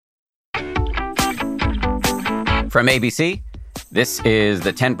From ABC, this is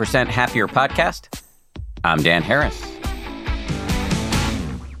the 10% Happier Podcast. I'm Dan Harris.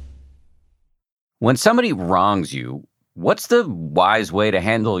 When somebody wrongs you, what's the wise way to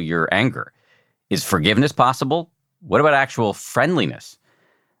handle your anger? Is forgiveness possible? What about actual friendliness?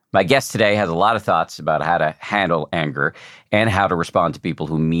 My guest today has a lot of thoughts about how to handle anger and how to respond to people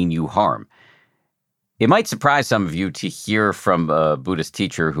who mean you harm. It might surprise some of you to hear from a Buddhist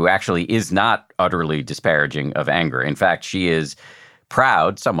teacher who actually is not utterly disparaging of anger. In fact, she is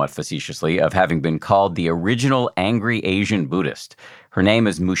proud, somewhat facetiously, of having been called the original angry Asian Buddhist. Her name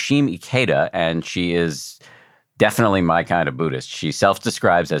is Mushim Ikeda, and she is definitely my kind of Buddhist. She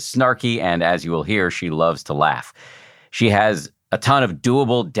self-describes as snarky, and as you will hear, she loves to laugh. She has a ton of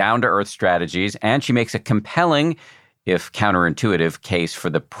doable, down-to-earth strategies, and she makes a compelling, if counterintuitive, case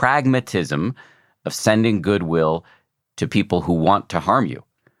for the pragmatism of sending goodwill to people who want to harm you.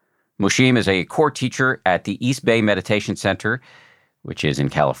 Mushim is a core teacher at the East Bay Meditation Center, which is in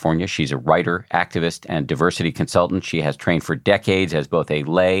California. She's a writer, activist, and diversity consultant. She has trained for decades as both a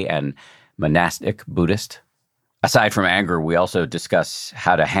lay and monastic Buddhist. Aside from anger, we also discuss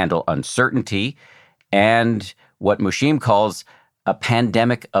how to handle uncertainty and what Mushim calls a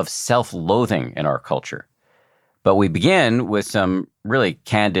pandemic of self-loathing in our culture. But we begin with some really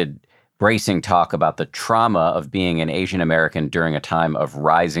candid, bracing talk about the trauma of being an Asian American during a time of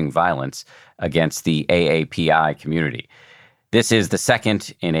rising violence against the AAPI community. This is the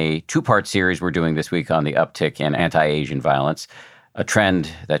second in a two-part series we're doing this week on the uptick in anti-Asian violence, a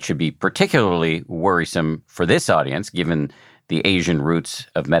trend that should be particularly worrisome for this audience, given the Asian roots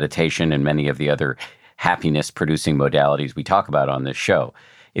of meditation and many of the other happiness-producing modalities we talk about on this show.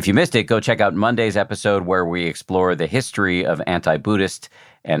 If you missed it, go check out Monday's episode where we explore the history of anti-Buddhist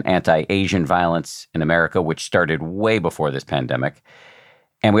and anti-Asian violence in America, which started way before this pandemic.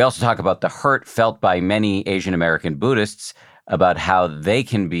 And we also talk about the hurt felt by many Asian American Buddhists about how they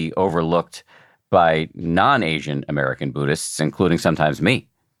can be overlooked by non-Asian American Buddhists, including sometimes me.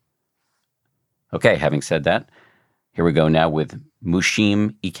 Okay, having said that, here we go now with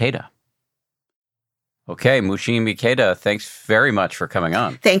Mushim Ikeda. Okay, Mushim Ikeda, thanks very much for coming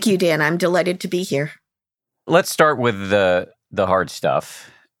on. Thank you, Dan. I'm delighted to be here. Let's start with the hard stuff.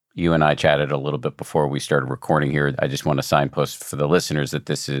 You and I chatted a little bit before we started recording here. I just want to signpost for the listeners that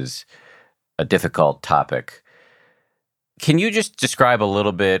this is a difficult topic. Can you just describe a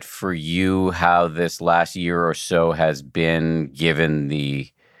little bit for you how this last year or so has been, given the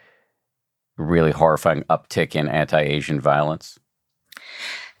really horrifying uptick in anti-Asian violence?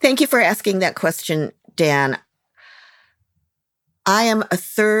 Thank you for asking that question, Dan. I am a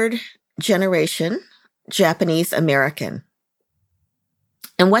third generation Japanese American.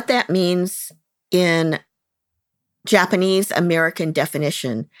 And what that means in Japanese American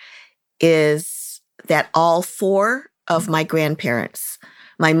definition is that all four of my grandparents,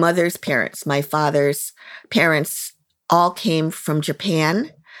 my mother's parents, my father's parents, all came from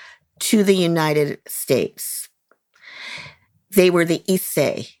Japan to the United States. They were the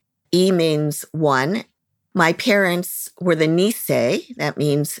Issei. E means one. My parents were the Nisei. That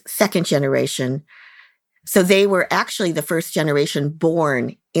means second generation. So they were actually the first generation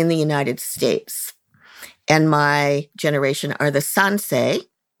born in the United States. And my generation are the Sansei,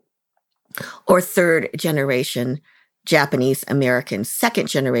 or third generation Japanese Americans, second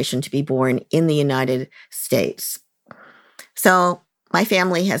generation to be born in the United States. So my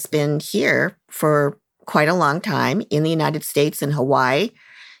family has been here for quite a long time in the United States, in Hawaii,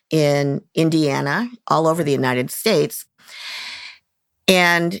 in Indiana, all over the United States.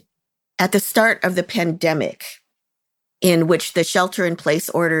 And at the start of the pandemic, in which the shelter-in-place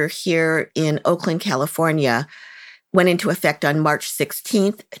order here in Oakland, California, went into effect on March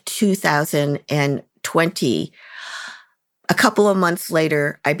 16th, 2020, a couple of months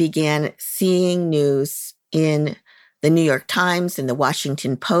later, I began seeing news in the New York Times, in the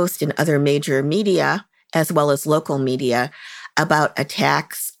Washington Post, and other major media, as well as local media, about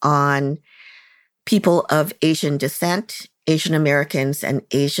attacks on people of Asian descent, Asian Americans, and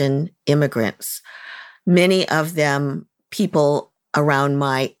Asian immigrants. Many of them people around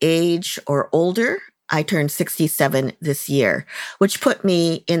my age or older. I turned 67 this year, which put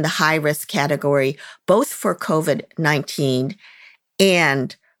me in the high-risk category, both for COVID-19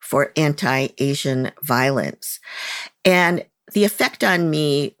 and for anti-Asian violence. And the effect on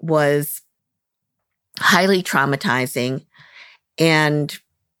me was highly traumatizing and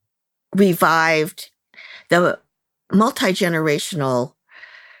revived the multi-generational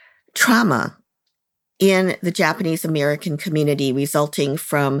trauma in the Japanese American community resulting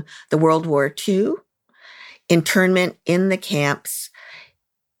from the World War II, internment in the camps,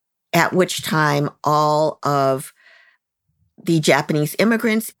 at which time all of the Japanese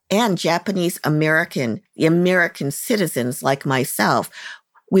immigrants and Japanese American, the American citizens like myself,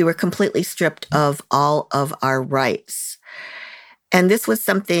 we were completely stripped of all of our rights. And this was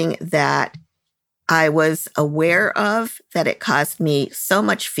something that I was aware of, that it caused me so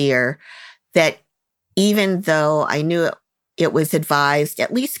much fear that even though I knew it was advised,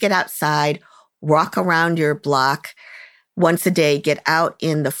 at least get outside, walk around your block once a day, get out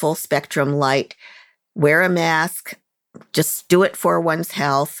in the full spectrum light, wear a mask, just do it for one's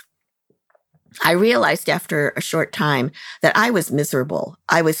health. I realized after a short time that I was miserable.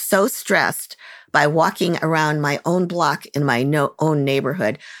 I was so stressed by walking around my own block in my own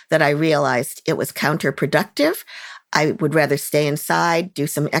neighborhood that I realized it was counterproductive. I would rather stay inside, do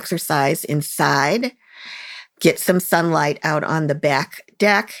some exercise inside, get some sunlight out on the back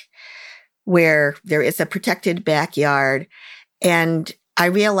deck where there is a protected backyard. And I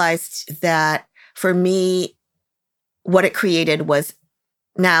realized that for me, what it created was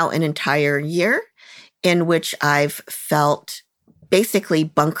now an entire year in which I've felt basically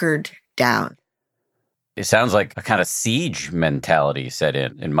bunkered down. It sounds like a kind of siege mentality set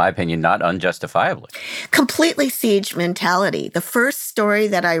in my opinion, not unjustifiably. Completely siege mentality. The first story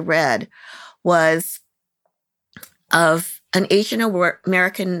that I read was of an Asian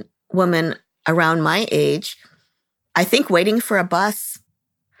American woman around my age, I think waiting for a bus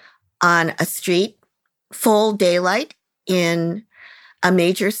on a street, full daylight in a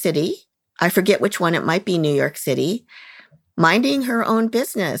major city. I forget which one, it might be New York City, minding her own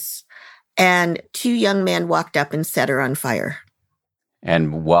business. And two young men walked up and set her on fire.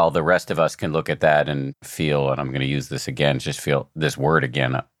 And while the rest of us can look at that and feel, and I'm going to use this again, just feel this word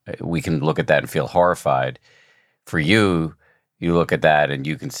again, we can look at that and feel horrified. For you, you look at that and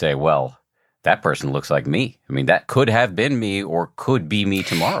you can say, well, that person looks like me. I mean, that could have been me or could be me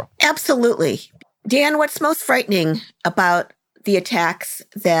tomorrow. Absolutely. Dan, what's most frightening about the attacks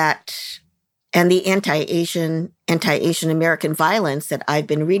and the anti-Asian American violence that I've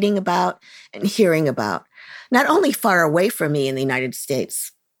been reading about and hearing about, not only far away from me in the United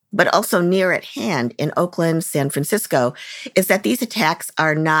States, but also near at hand in Oakland, San Francisco, is that these attacks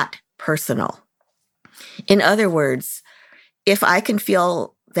are not personal. In other words, if I can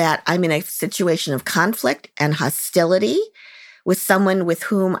feel that I'm in a situation of conflict and hostility with someone with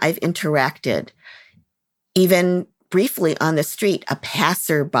whom I've interacted, even briefly on the street, a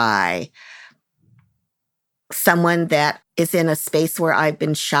passerby, someone that is in a space where I've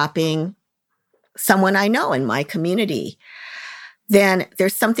been shopping, someone I know in my community, then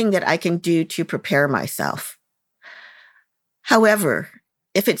there's something that I can do to prepare myself. However,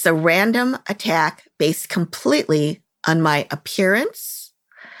 if it's a random attack based completely on my appearance,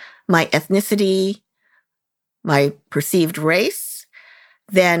 my ethnicity, my perceived race,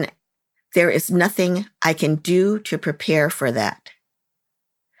 then there is nothing I can do to prepare for that.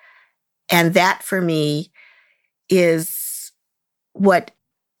 And that for me is what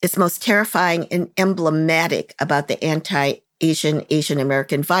is most terrifying and emblematic about the Asian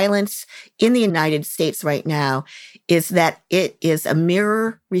American violence in the United States right now, is that it is a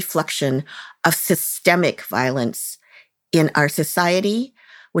mirror reflection of systemic violence in our society,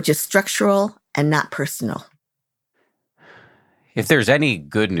 which is structural and not personal. If there's any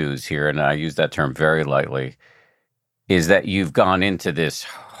good news here, and I use that term very lightly, is that you've gone into this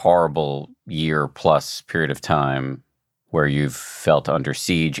horrible year-plus period of time where you've felt under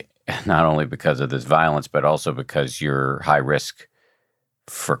siege, not only because of this violence, but also because you're high risk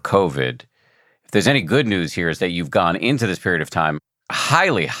for COVID. If there's any good news here, is that you've gone into this period of time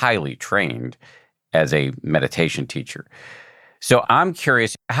highly, highly trained as a meditation teacher. So I'm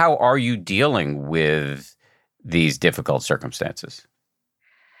curious, how are you dealing with these difficult circumstances?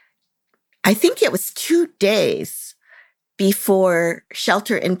 I think it was 2 days before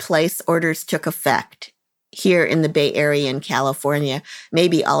shelter-in-place orders took effect here in the Bay Area in California,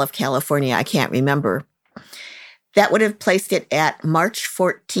 maybe all of California, I can't remember. That would have placed it at March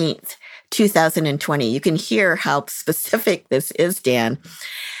 14th, 2020. You can hear how specific this is, Dan.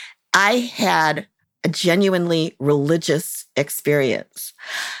 I had a genuinely religious experience.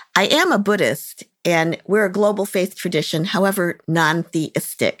 I am a Buddhist, and we're a global faith tradition, however,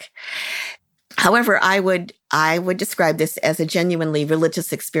 non-theistic. However, I would describe this as a genuinely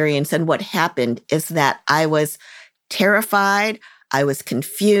religious experience. And what happened is that I was terrified, I was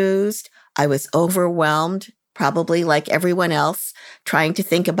confused, I was overwhelmed, probably like everyone else, trying to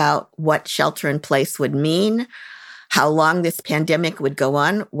think about what shelter in place would mean. How long this pandemic would go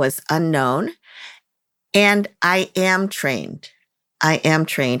on was unknown. And I am trained. I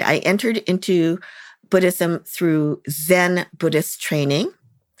entered into Buddhism through Zen Buddhist training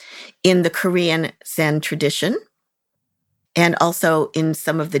in the Korean Zen tradition. and also in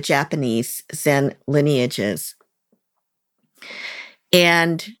some of the Japanese Zen lineages.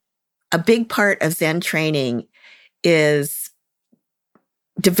 And a big part of Zen training is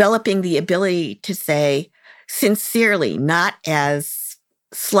developing the ability to say sincerely, not as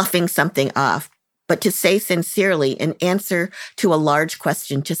sloughing something off, but to say sincerely in answer to a large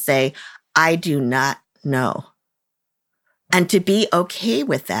question, to say, I do not know. And to be okay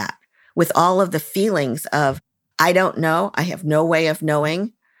with that, with all of the feelings of, I don't know, I have no way of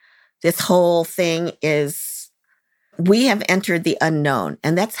knowing. This whole thing is, we have entered the unknown.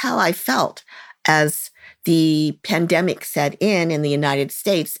 And that's how I felt as the pandemic set in the United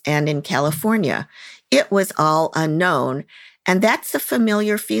States and in California. It was all unknown. And that's a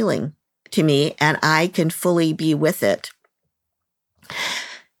familiar feeling to me, and I can fully be with it.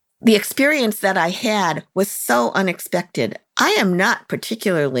 The experience that I had was so unexpected. I am not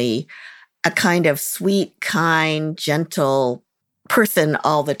particularly a kind of sweet, kind, gentle person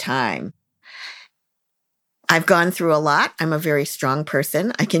all the time. I've gone through a lot. I'm a very strong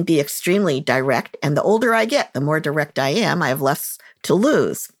person. I can be extremely direct. And the older I get, the more direct I am. I have less to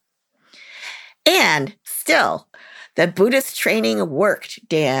lose. And still, the Buddhist training worked,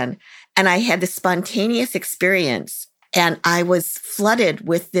 Dan. And I had this spontaneous experience. And I was flooded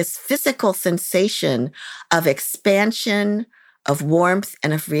with this physical sensation of expansion, of warmth,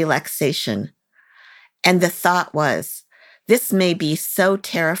 and of relaxation. And the thought was, this may be so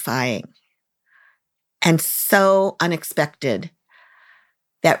terrifying and so unexpected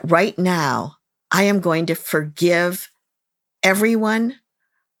that right now I am going to forgive everyone,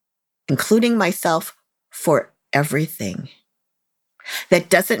 including myself, for everything. That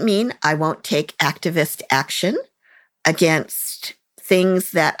doesn't mean I won't take activist action against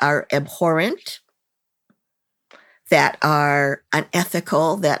things that are abhorrent, that are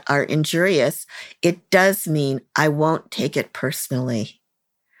unethical, that are injurious. It does mean I won't take it personally.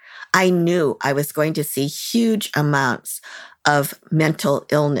 I knew I was going to see huge amounts of mental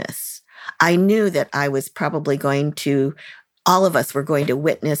illness. I knew that I was probably all of us were going to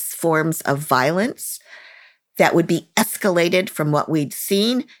witness forms of violence that would be escalated from what we'd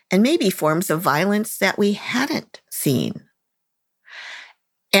seen, and maybe forms of violence that we hadn't seen.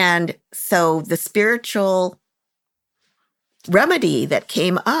 And so the spiritual remedy that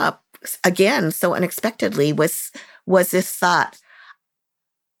came up, again, so unexpectedly, was this thought,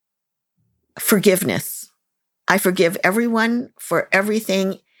 forgiveness. I forgive everyone for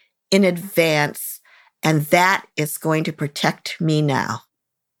everything in advance, and that is going to protect me now.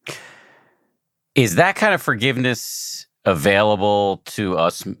 Is that kind of forgiveness available to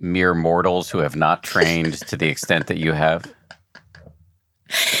us mere mortals who have not trained to the extent that you have?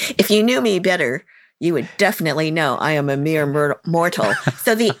 If you knew me better, you would definitely know I am a mere mortal.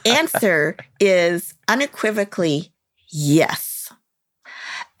 So the answer is unequivocally yes.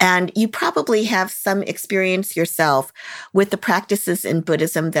 And you probably have some experience yourself with the practices in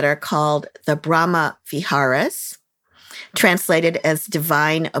Buddhism that are called the Brahma Viharas, translated as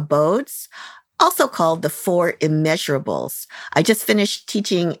divine abodes, also called the Four Immeasurables. I just finished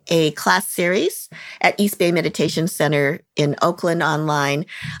teaching a class series at East Bay Meditation Center in Oakland online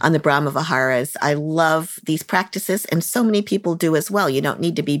on the Brahma Viharas. I love these practices, and so many people do as well. You don't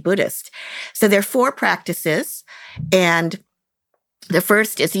need to be Buddhist. So there are 4 practices, and the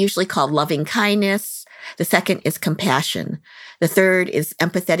first is usually called loving kindness. The second is compassion. The third is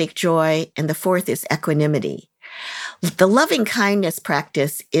empathetic joy. And the fourth is equanimity. The loving kindness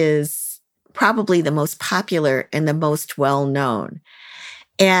practice is probably the most popular and the most well-known.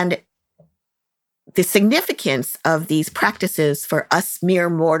 And the significance of these practices for us mere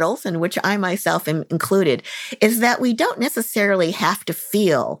mortals, in which I myself am included, is that we don't necessarily have to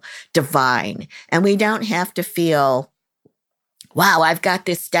feel divine, and we don't have to feel, wow, I've got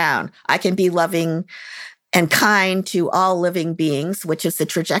this down. I can be loving and kind to all living beings, which is the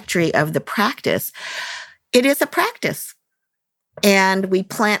trajectory of the practice. It is a practice. And we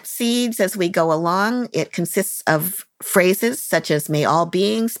plant seeds as we go along. It consists of phrases such as, may all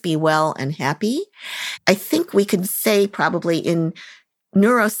beings be well and happy. I think we could say, probably in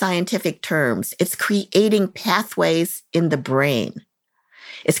neuroscientific terms, it's creating pathways in the brain.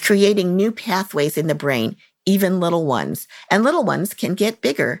 It's creating new pathways in the brain, even little ones. And little ones can get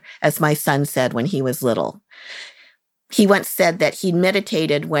bigger, as my son said when he was little. He once said that he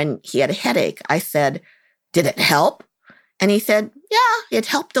meditated when he had a headache. I said, did it help? And he said, yeah, it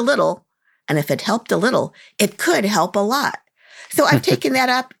helped a little. And if it helped a little, it could help a lot. So I've taken that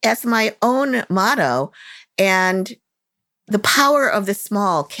up as my own motto. And the power of the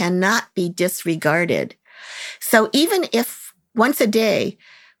small cannot be disregarded. So even if once a day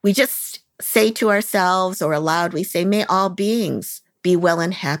we just say to ourselves or aloud, we say, may all beings be well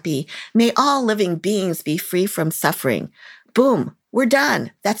and happy. May all living beings be free from suffering. Boom, we're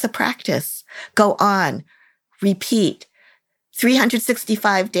done. That's a practice. Go on, repeat.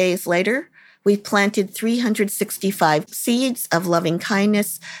 365 days later, we've planted 365 seeds of loving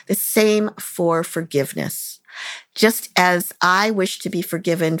kindness, the same for forgiveness. Just as I wish to be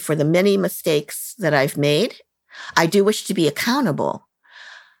forgiven for the many mistakes that I've made, I do wish to be accountable.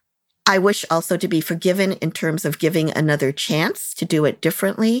 I wish also to be forgiven in terms of giving another chance to do it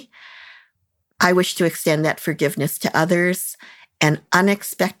differently. I wish to extend that forgiveness to others. And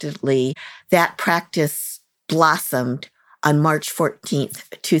unexpectedly, that practice blossomed on March 14th,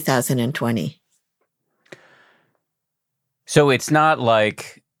 2020. So it's not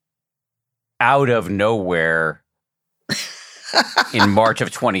like out of nowhere in March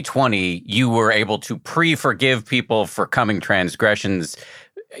of 2020, you were able to pre-forgive people for coming transgressions,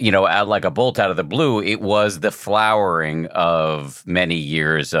 out like a bolt out of the blue. It was the flowering of many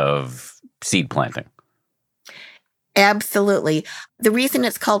years of seed planting. Absolutely. The reason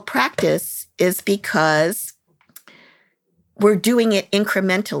it's called practice is because we're doing it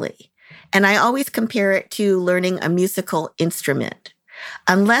incrementally. And I always compare it to learning a musical instrument.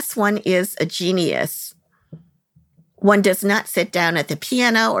 Unless one is a genius, one does not sit down at the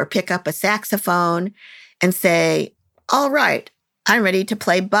piano or pick up a saxophone and say, all right, I'm ready to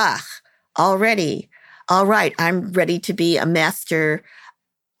play Bach already. All right, I'm ready to be a master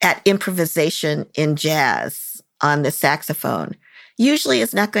at improvisation in jazz on the saxophone. Usually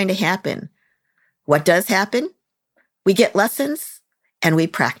it's not going to happen. What does happen? We get lessons and we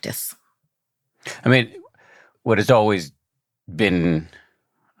practice. I mean, what has always been,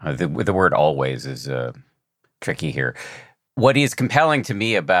 the word always is tricky here. What is compelling to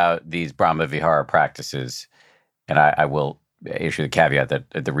me about these Brahma Vihara practices, and I will issue the caveat that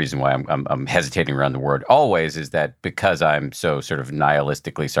the reason why I'm hesitating around the word always is that because I'm so sort of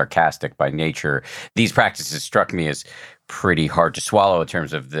nihilistically sarcastic by nature, these practices struck me as pretty hard to swallow in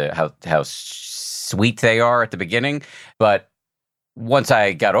terms of how sweet they are at the beginning. But once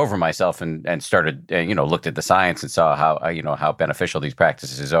I got over myself and started, looked at the science and saw how beneficial these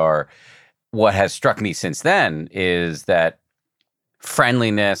practices are, what has struck me since then is that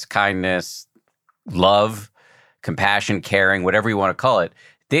friendliness, kindness, love, compassion, caring, whatever you want to call it,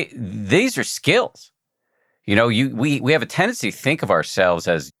 these are skills. We have a tendency to think of ourselves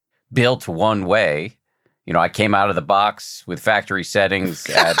as built one way. I came out of the box with factory settings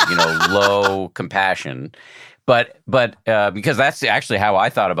at low compassion, but because that's actually how I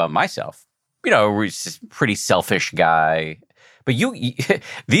thought about myself. Pretty selfish guy. But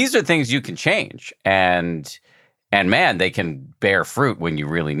these are things you can change, and man, they can bear fruit when you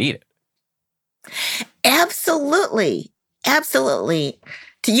really need it. Absolutely. Absolutely.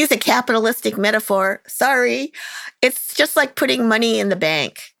 To use a capitalistic metaphor, sorry, it's just like putting money in the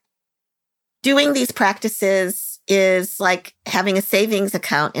bank. Doing these practices is like having a savings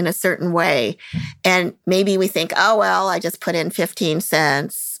account in a certain way. And maybe we think, oh, well, I just put in 15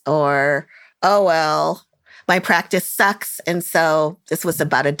 cents, or, oh, well, my practice sucks. And so this was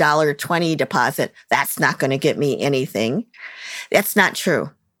about $1.20 deposit. That's not going to get me anything. That's not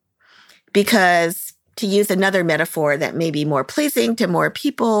true. Because to use another metaphor that may be more pleasing to more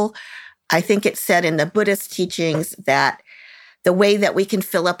people, I think it's said in the Buddhist teachings that the way that we can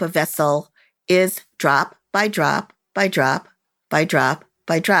fill up a vessel is drop by drop by drop by drop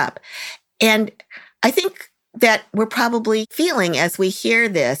by drop. And I think that we're probably feeling as we hear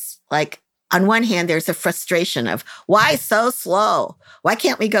this, like on one hand, there's a frustration of why so slow? Why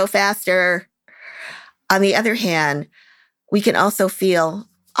can't we go faster? On the other hand, we can also feel,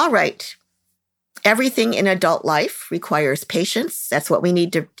 all right, everything in adult life requires patience. That's what we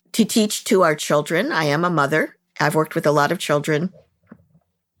need to teach to our children. I am a mother. I've worked with a lot of children.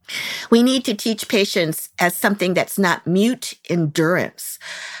 We need to teach patience as something that's not mute endurance.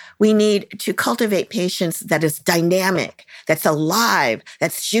 We need to cultivate patience that is dynamic, that's alive,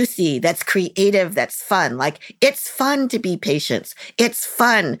 that's juicy, that's creative, that's fun. Like, it's fun to be patient. It's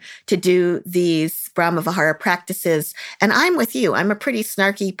fun to do these Brahma Vihara practices. And I'm with you. I'm a pretty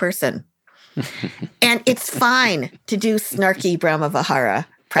snarky person. And it's fine to do snarky Brahma Vihara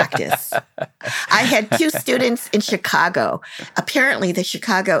practice. I had 2 students in Chicago. Apparently, the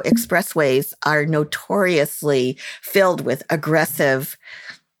Chicago expressways are notoriously filled with aggressive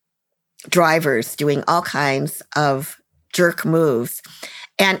drivers doing all kinds of jerk moves.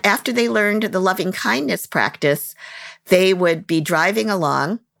 And after they learned the loving kindness practice, they would be driving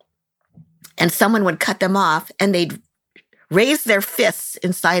along and someone would cut them off and they'd raise their fists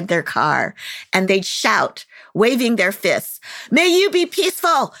inside their car and they'd shout, waving their fists. May you be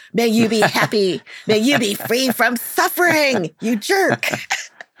peaceful. May you be happy. May you be free from suffering, you jerk.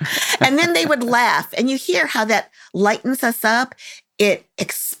 And then they would laugh. And you hear how that lightens us up. It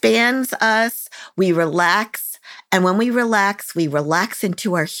expands us. We relax. And when we relax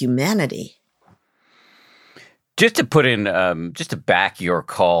into our humanity. Just to put in, just to back your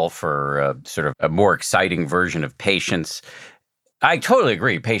call for sort of a more exciting version of patience, I totally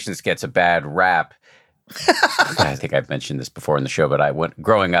agree. Patience gets a bad rap. I think I've mentioned this before in the show, but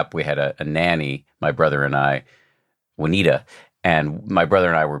growing up, we had a nanny, my brother and I, Juanita, and my brother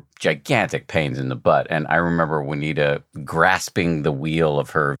and I were gigantic pains in the butt. And I remember Juanita grasping the wheel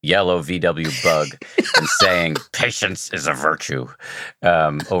of her yellow VW Bug and saying, "Patience is a virtue,"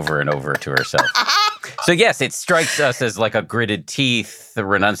 over and over to herself. So yes, it strikes us as like a gritted teeth, the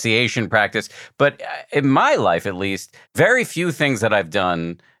renunciation practice. But in my life, at least, very few things that I've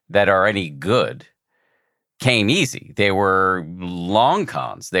done that are any good came easy. They were long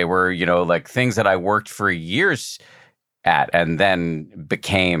cons. They were, like things that I worked for years at and then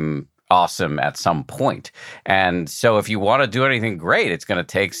became awesome at some point. And so if you want to do anything great, it's going to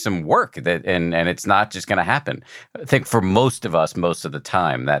take some work and it's not just going to happen. I think for most of us, most of the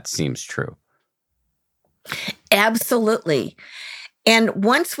time, that seems true. Absolutely. And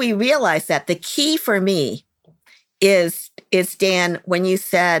once we realize that, the key for me is Dan, when you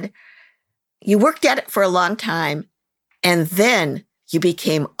said you worked at it for a long time and then you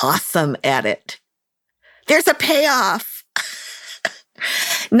became awesome at it. There's a payoff.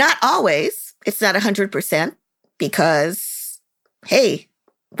 Not always. It's not 100% because, hey,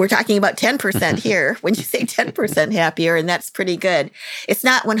 we're talking about 10% here when you say 10% happier, and that's pretty good. It's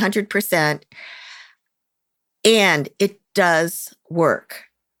not 100%. And it does work.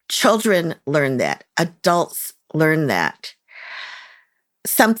 Children learn that. Adults learn that.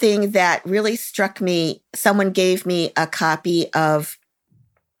 Something that really struck me, someone gave me a copy of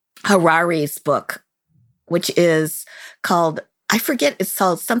Harari's book, which is called, I forget, it's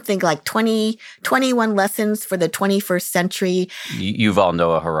called something like 21 Lessons for the 21st Century. Yuval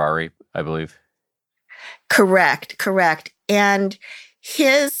Noah Harari, I believe. Correct. And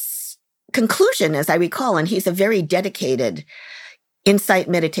his conclusion, as I recall, and he's a very dedicated insight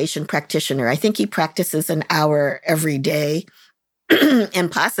meditation practitioner. I think he practices an hour every day and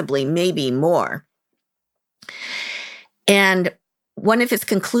possibly maybe more. And one of his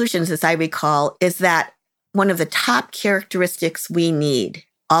conclusions, as I recall, is that one of the top characteristics we need,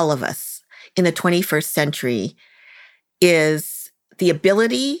 all of us, in the 21st century is the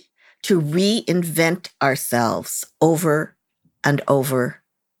ability to reinvent ourselves over and over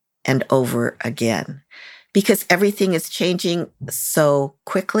and over again, because everything is changing so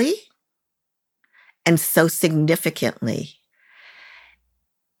quickly and so significantly.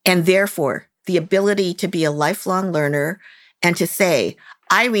 And therefore, the ability to be a lifelong learner and to say,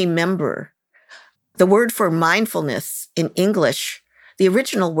 I remember. The word for mindfulness in English, the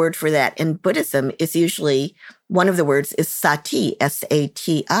original word for that in Buddhism is usually, one of the words is sati,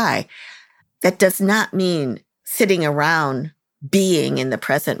 S-A-T-I. That does not mean sitting around being in the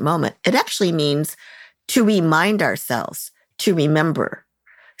present moment. It actually means to remind ourselves, to remember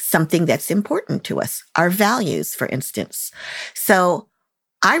something that's important to us, our values, for instance. So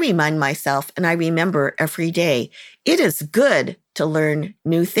I remind myself and I remember every day, it is good to learn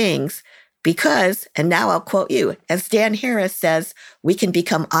new things because, and now I'll quote you, as Dan Harris says, we can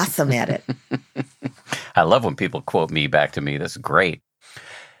become awesome at it. I love when people quote me back to me. That's great.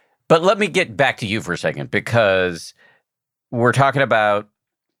 But let me get back to you for a second, because we're talking about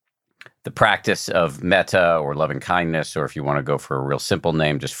the practice of metta or loving kindness, or if you want to go for a real simple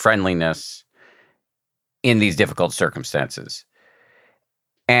name, just friendliness in these difficult circumstances.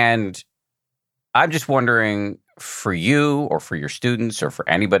 And I'm just wondering, for you or for your students or for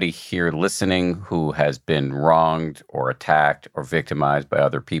anybody here listening who has been wronged or attacked or victimized by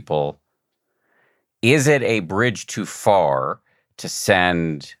other people, is it a bridge too far to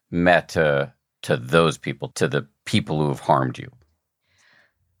send metta to those people, to the people who have harmed you?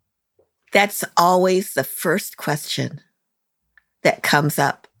 That's always the first question that comes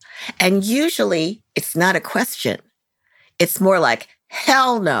up. And usually it's not a question. It's more like,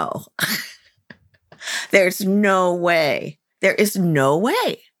 hell no. There's no way. There is no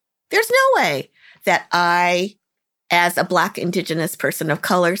way. There's no way that I, as a Black, Indigenous person of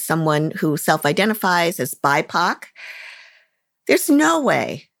color, someone who self-identifies as BIPOC, there's no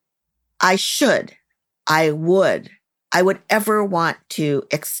way I would ever want to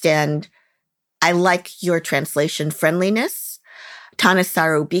extend, I like your translation, friendliness.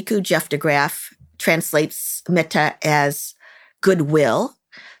 Tanasaru Bhikkhu, Jeff DeGraff, translates metta as goodwill.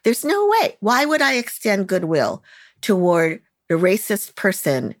 There's no way. Why would I extend goodwill toward a racist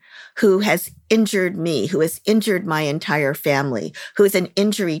person who has injured me, who has injured my entire family, who is an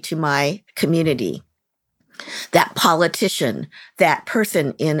injury to my community? That politician, that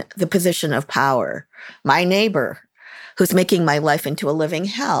person in the position of power, my neighbor who's making my life into a living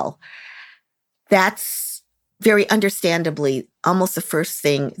hell. That's very understandably almost the first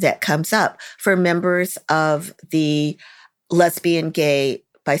thing that comes up for members of the lesbian, gay,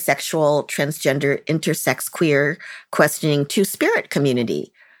 bisexual, transgender, intersex, queer, questioning two-spirit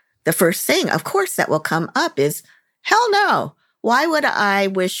community. The first thing, of course, that will come up is, hell no. Why would I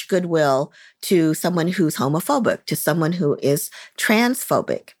wish goodwill to someone who's homophobic, to someone who is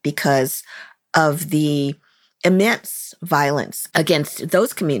transphobic, because of the immense violence against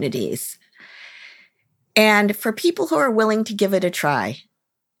those communities? And for people who are willing to give it a try,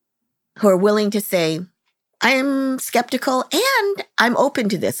 who are willing to say, I'm skeptical and I'm open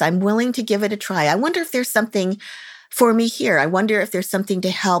to this. I'm willing to give it a try. I wonder if there's something for me here. I wonder if there's something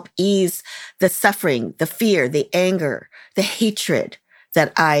to help ease the suffering, the fear, the anger, the hatred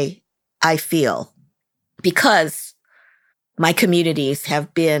that I feel because my communities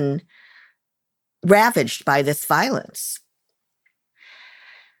have been ravaged by this violence.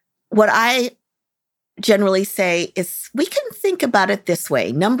 What I generally say is we can think about it this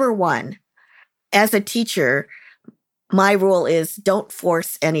way. Number one, as a teacher, my rule is don't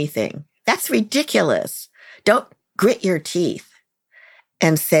force anything. That's ridiculous. Don't grit your teeth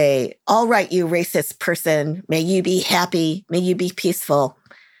and say, all right, you racist person, may you be happy, may you be peaceful.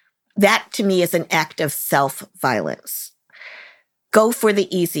 That to me is an act of self-violence. Go for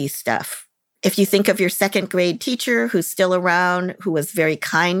the easy stuff. If you think of your second grade teacher who's still around, who was very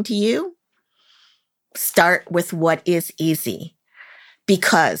kind to you, start with what is easy,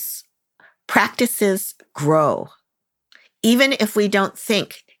 because practices grow. Even if we don't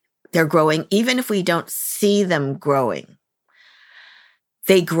think they're growing, even if we don't see them growing,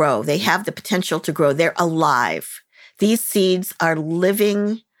 they grow. They have the potential to grow. They're alive. These seeds are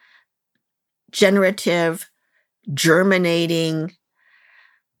living, generative, germinating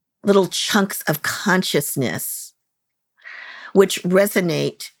little chunks of consciousness, which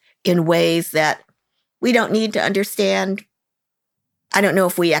resonate in ways that we don't need to understand. I don't know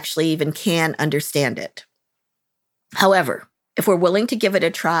if we actually even can understand it. However, if we're willing to give it a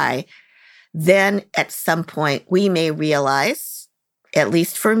try, then at some point we may realize, at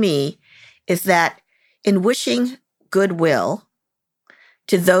least for me, is that in wishing goodwill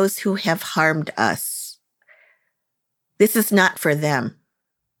to those who have harmed us, this is not for them.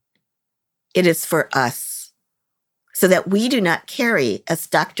 It is for us, so that we do not carry, as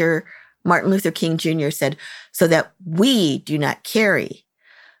Dr. Martin Luther King Jr. said, so that we do not carry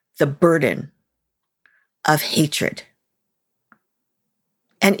the burden of hatred.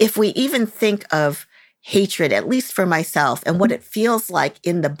 And if we even think of hatred, at least for myself, and what it feels like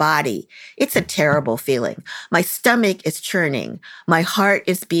in the body, it's a terrible feeling. My stomach is churning. My heart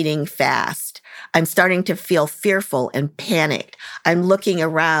is beating fast. I'm starting to feel fearful and panicked. I'm looking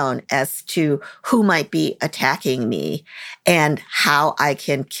around as to who might be attacking me and how I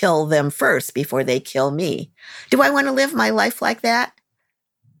can kill them first before they kill me. Do I want to live my life like that?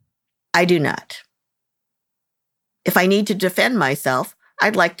 I do not. If I need to defend myself,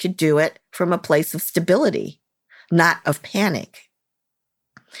 I'd like to do it from a place of stability, not of panic.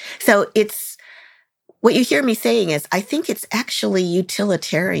 So it's what you hear me saying is, I think it's actually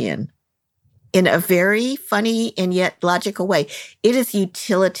utilitarian in a very funny and yet logical way. It is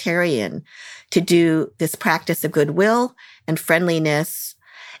utilitarian to do this practice of goodwill and friendliness.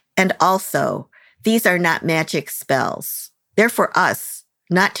 And also, these are not magic spells. They're for us,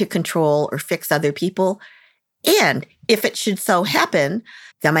 not to control or fix other people. And if it should so happen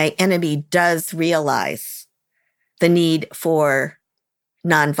that my enemy does realize the need for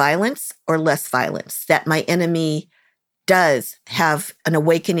nonviolence or less violence, that my enemy does have an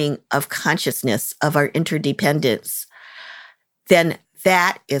awakening of consciousness of our interdependence, then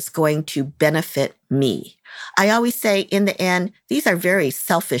that is going to benefit me. I always say in the end, these are very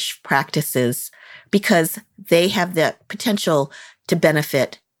selfish practices because they have the potential to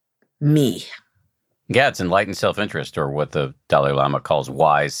benefit me. Yeah, it's enlightened self-interest, or what the Dalai Lama calls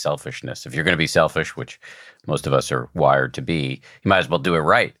wise selfishness. If you're going to be selfish, which most of us are wired to be, you might as well do it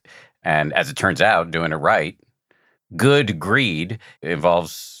right. And as it turns out, doing it right, good greed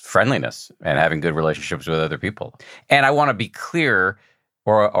involves friendliness and having good relationships with other people. And I want to be clear,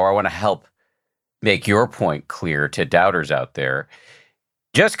 or I want to help make your point clear to doubters out there.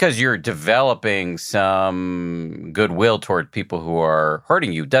 Just because you're developing some goodwill toward people who are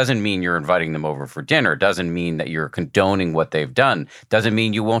hurting you doesn't mean you're inviting them over for dinner, doesn't mean that you're condoning what they've done, doesn't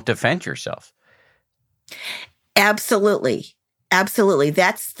mean you won't defend yourself. Absolutely. Absolutely.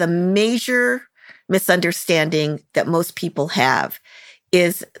 That's the major misunderstanding that most people have,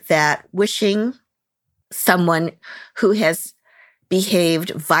 is that wishing someone who has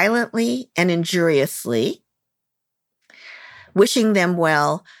behaved violently and injuriously, wishing them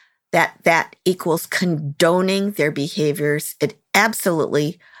well, that equals condoning their behaviors. It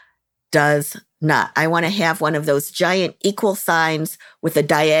absolutely does not. I want to have one of those giant equal signs with a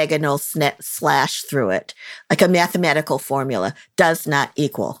diagonal slash through it, like a mathematical formula. Does not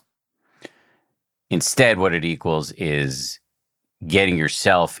equal. Instead, what it equals is getting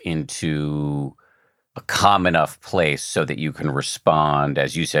yourself into a calm enough place so that you can respond,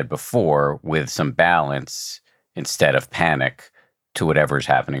 as you said before, with some balance instead of panic to whatever's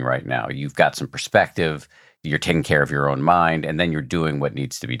happening right now. You've got some perspective, you're taking care of your own mind, and then you're doing what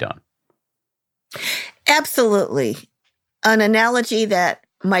needs to be done. Absolutely. An analogy that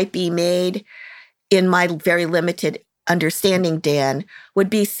might be made in my very limited understanding, Dan, would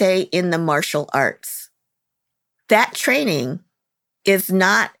be, say, in the martial arts. That training is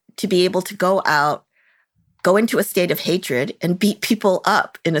not to be able to go out, go into a state of hatred and beat people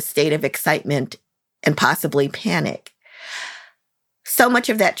up in a state of excitement and possibly panic. So much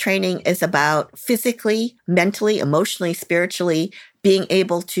of that training is about physically, mentally, emotionally, spiritually being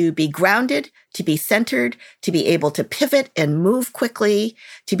able to be grounded, to be centered, to be able to pivot and move quickly,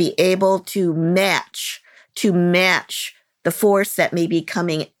 to be able to match the force that may be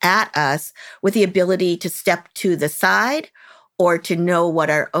coming at us with the ability to step to the side or to know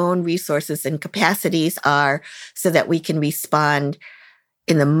what our own resources and capacities are so that we can respond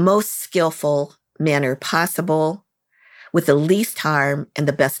in the most skillful manner possible with the least harm and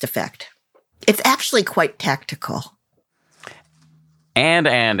the best effect. It's actually quite tactical. And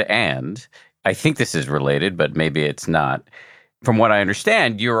I think this is related, but maybe it's not. From what I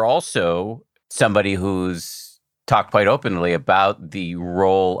understand, you're also somebody who's talked quite openly about the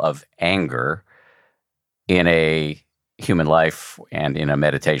role of anger in a human life and in a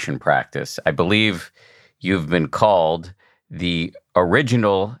meditation practice. I believe you've been called the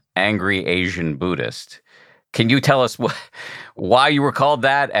original angry Asian Buddhist. Can you tell us why you were called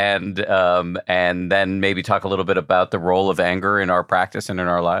that, and then maybe talk a little bit about the role of anger in our practice and in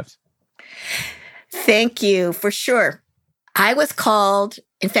our lives? Thank you, for sure. I was called,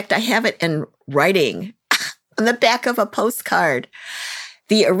 in fact, I have it in writing on the back of a postcard,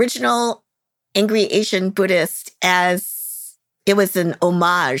 the original angry Asian Buddhist, as it was an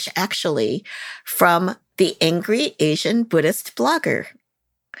homage, actually, from the angry Asian Buddhist blogger,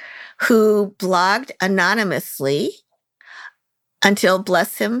 who blogged anonymously until,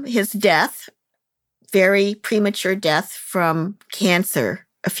 bless him, his death, very premature death from cancer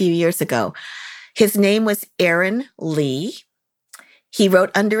a few years ago. His name was Aaron Lee. He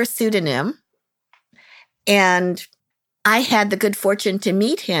wrote under a pseudonym, and I had the good fortune to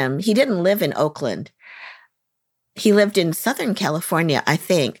meet him. He didn't live in Oakland. He lived in Southern California, I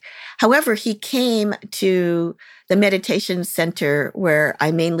think. However, he came to the meditation center where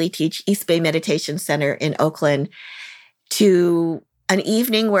I mainly teach, East Bay Meditation Center in Oakland, to an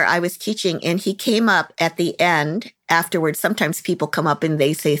evening where I was teaching, and he came up at the end afterwards. Sometimes people come up and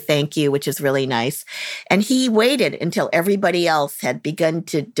they say thank you, which is really nice. And he waited until everybody else had begun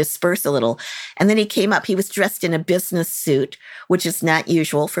to disperse a little. And then he came up. He was dressed in a business suit, which is not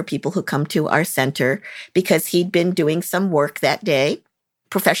usual for people who come to our center, because he'd been doing some work that day,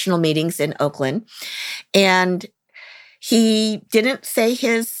 professional meetings in Oakland. And he didn't say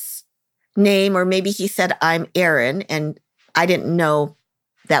his name, or maybe he said, "I'm Aaron." And I didn't know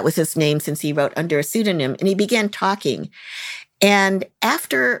that was his name since he wrote under a pseudonym. And he began talking. And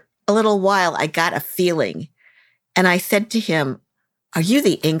after a little while, I got a feeling. And I said to him, "Are you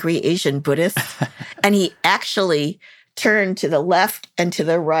the angry Asian Buddhist?" And he actually turned to the left and to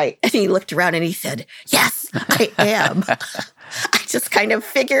the right. And he looked around and he said, "Yes, I am." I just kind of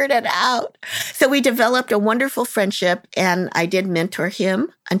figured it out. So we developed a wonderful friendship, and I did mentor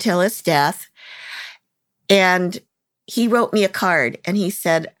him until his death. And he wrote me a card and he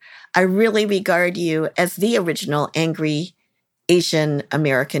said, "I really regard you as the original angry Asian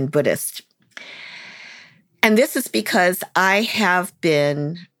American Buddhist." And this is because I have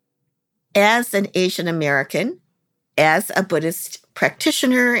been, as an Asian American, as a Buddhist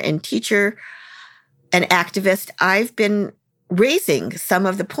practitioner and teacher and activist, I've been raising some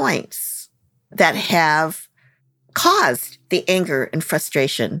of the points that have caused the anger and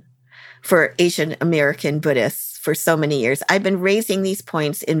frustration for Asian American Buddhists for so many years. I've been raising these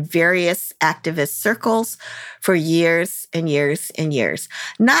points in various activist circles for years and years and years.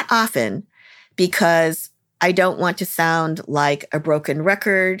 Not often, because I don't want to sound like a broken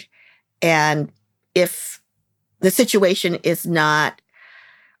record. And if the situation is not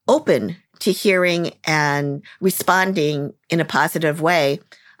open to hearing and responding in a positive way,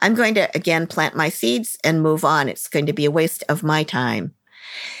 I'm going to, again, plant my seeds and move on. It's going to be a waste of my time.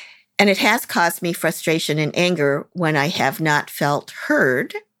 And it has caused me frustration and anger when I have not felt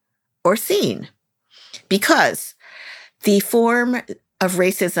heard or seen. Because the form of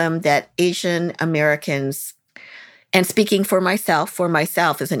racism that Asian Americans, and speaking for myself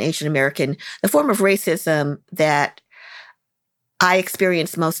as an Asian American, the form of racism that I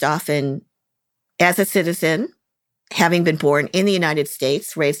experience most often as a citizen, having been born in the United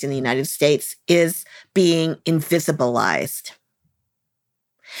States, raised in the United States, is being invisibilized.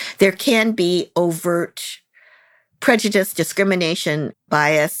 There can be overt prejudice, discrimination,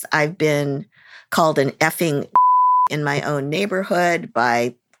 bias. I've been called an effing in my own neighborhood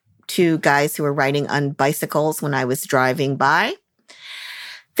by two guys who were riding on bicycles when I was driving by.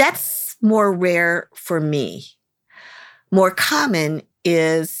 That's more rare for me. More common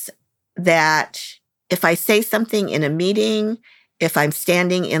is that if I say something in a meeting, if I'm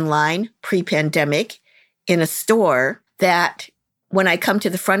standing in line pre-pandemic in a store, that when I come to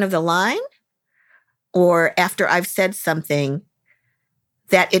the front of the line or after I've said something,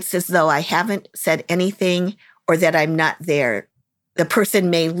 that it's as though I haven't said anything or that I'm not there. The person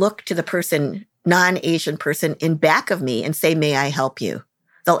may look to the person, non-Asian person in back of me and say, "May I help you?"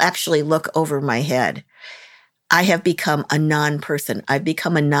 They'll actually look over my head. I have become a non-person. I've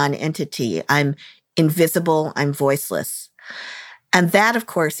become a non-entity. I'm invisible. I'm voiceless. And that, of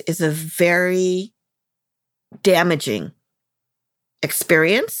course, is a very damaging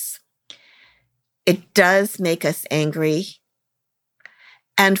experience. It does make us angry.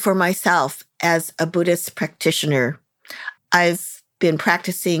 And for myself, as a Buddhist practitioner, I've been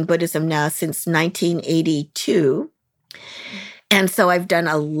practicing Buddhism now since 1982. And so I've done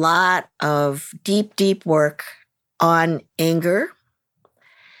a lot of deep, deep work on anger.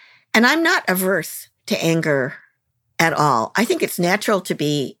 And I'm not averse to anger at all. I think it's natural to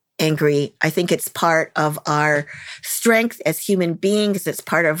be angry. I think it's part of our strength as human beings. It's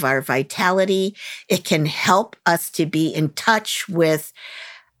part of our vitality. It can help us to be in touch with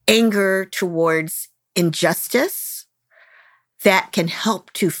anger towards injustice. That can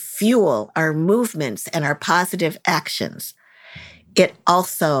help to fuel our movements and our positive actions. It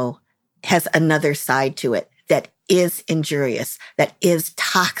also has another side to it that is injurious, that is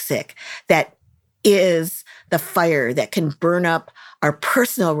toxic, that is the fire that can burn up our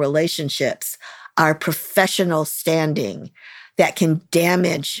personal relationships, our professional standing, that can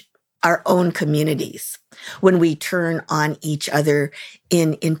damage our own communities when we turn on each other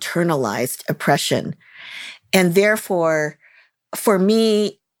in internalized oppression. And therefore, for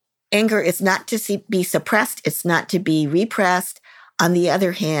me, anger is not to be suppressed. It's not to be repressed. On the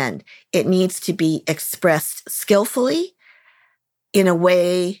other hand, it needs to be expressed skillfully in a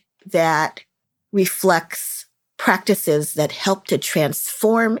way that reflects practices that help to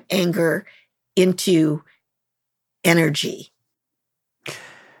transform anger into energy.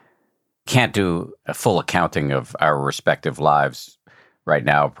 Can't do a full accounting of our respective lives right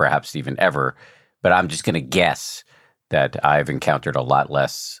now, perhaps even ever, but I'm just going to guess that I've encountered a lot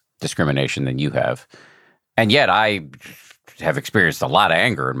less discrimination than you have. And yet I have experienced a lot of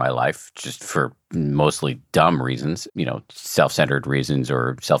anger in my life, just for mostly dumb reasons, self-centered reasons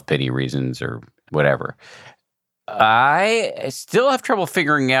or self-pity reasons or whatever. I still have trouble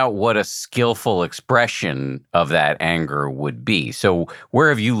figuring out what a skillful expression of that anger would be. So where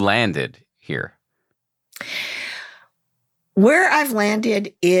have you landed here? Where I've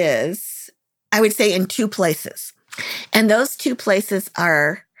landed is, I would say, in two places. And those two places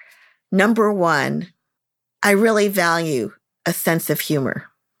are, number one, I really value a sense of humor.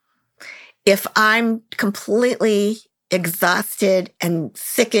 If I'm completely exhausted and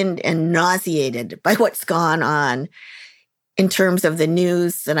sickened and nauseated by what's gone on in terms of the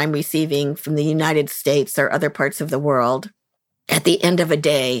news that I'm receiving from the United States or other parts of the world at the end of a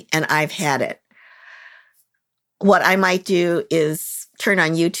day, and I've had it, what I might do is turn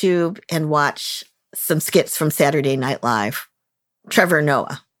on YouTube and watch some skits from Saturday Night Live. Trevor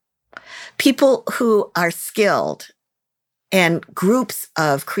Noah. People who are skilled and groups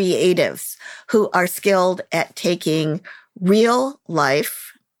of creatives who are skilled at taking real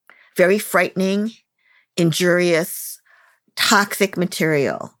life, very frightening, injurious, toxic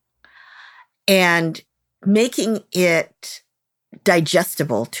material and making it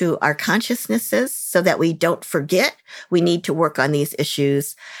digestible to our consciousnesses so that we don't forget. We need to work on these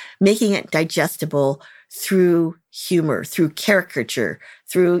issues, making it digestible through humor, through caricature,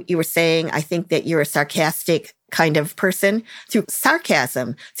 through, you were saying, I think that you're a sarcastic kind of person, through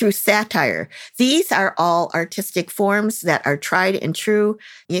sarcasm, through satire. These are all artistic forms that are tried and true.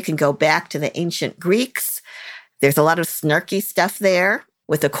 You can go back to the ancient Greeks. There's a lot of snarky stuff there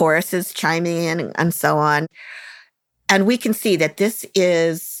with the choruses chiming in and so on. And we can see that this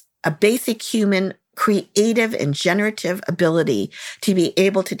is a basic human creative and generative ability to be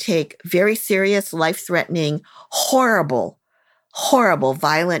able to take very serious, life-threatening, horrible,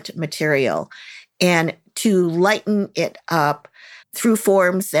 violent material and to lighten it up through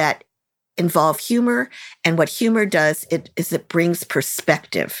forms that involve humor. And what humor does is it brings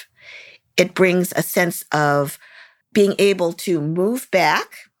perspective. It brings a sense of being able to move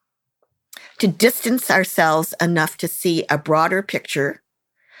back, to distance ourselves enough to see a broader picture,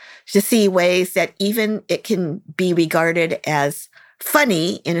 to see ways that even it can be regarded as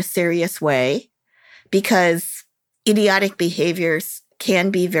funny in a serious way, because idiotic behaviors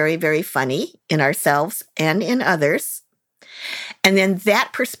can be very, very funny in ourselves and in others. And then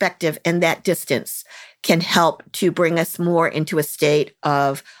that perspective and that distance can help to bring us more into a state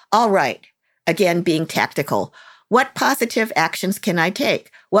of, all right, again, being tactical. What positive actions can I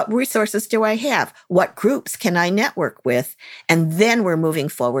take? What resources do I have? What groups can I network with? And then we're moving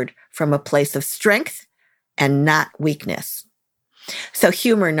forward from a place of strength and not weakness. So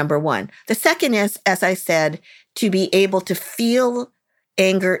humor, number one. The second is, as I said, to be able to feel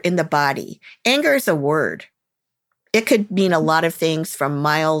anger in the body. Anger is a word. It could mean a lot of things, from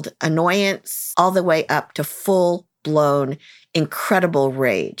mild annoyance all the way up to full-blown, incredible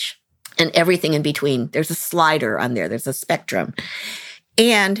rage. And everything in between. There's a slider on there. There's a spectrum.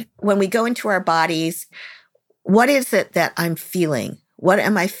 And when we go into our bodies, what is it that I'm feeling? What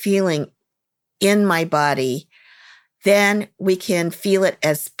am I feeling in my body? Then we can feel it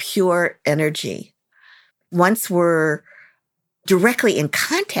as pure energy. Once we're directly in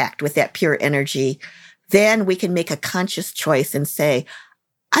contact with that pure energy, then we can make a conscious choice and say,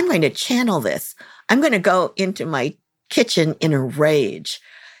 I'm going to channel this. I'm going to go into my kitchen in a rage.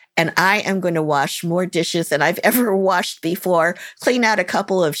 And I am going to wash more dishes than I've ever washed before, clean out a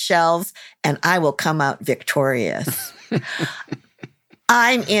couple of shelves, and I will come out victorious.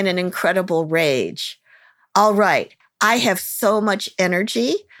 I'm in an incredible rage. All right, I have so much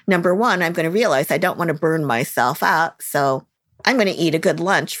energy. Number one, I'm going to realize I don't want to burn myself out. So I'm going to eat a good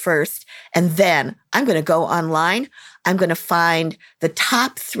lunch first, and then I'm going to go online. I'm going to find the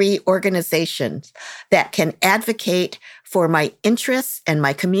top 3 organizations that can advocate for my interests and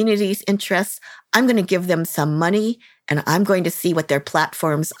my community's interests. I'm going to give them some money, and I'm going to see what their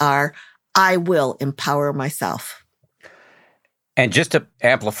platforms are. I will empower myself. And just to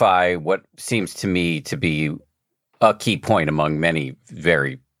amplify what seems to me to be a key point among many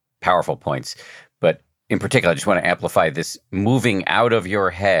very powerful points, but in particular, I just want to amplify this moving out of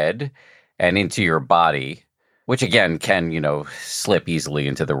your head and into your body, which again can, slip easily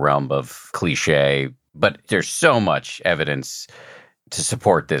into the realm of cliche, but there's so much evidence to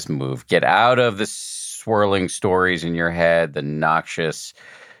support this move. Get out of the swirling stories in your head, the noxious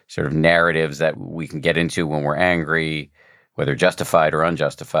sort of narratives that we can get into when we're angry, whether justified or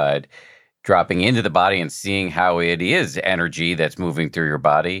unjustified, dropping into the body and seeing how it is energy that's moving through your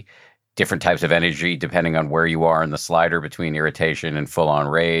body, different types of energy depending on where you are in the slider between irritation and full-on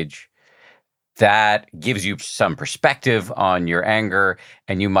rage. That gives you some perspective on your anger,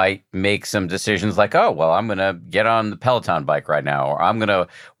 and you might make some decisions like, oh, well, I'm going to get on the Peloton bike right now, or I'm going to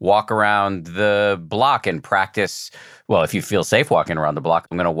walk around the block and practice. Well, if you feel safe walking around the block,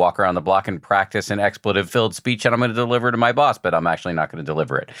 I'm going to walk around the block and practice an expletive-filled speech that I'm going to deliver to my boss, but I'm actually not going to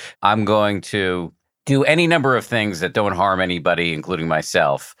deliver it. I'm going to do any number of things that don't harm anybody, including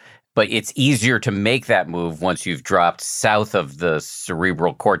myself. But it's easier to make that move once you've dropped south of the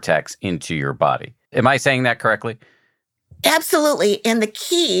cerebral cortex into your body. Am I saying that correctly? Absolutely. And the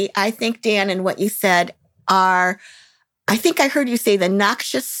key, I think, Dan, in what you said are, I think I heard you say the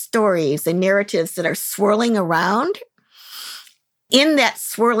noxious stories, the narratives that are swirling around. In that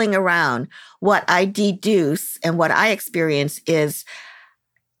swirling around, what I deduce and what I experience is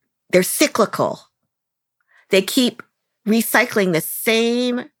they're cyclical. They keep recycling the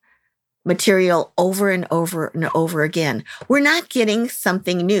same material over and over and over again. We're not getting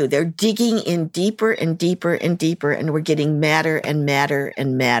something new. They're digging in deeper and deeper and deeper, and we're getting madder and madder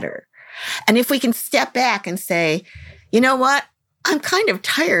and madder. And if we can step back and say, you know what? I'm kind of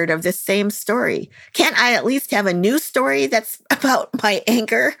tired of this same story. Can't I at least have a new story that's about my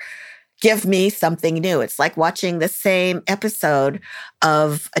anger? give me something new. It's like watching the same episode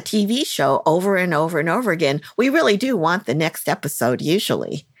of a TV show over and over and over again. We really do want the next episode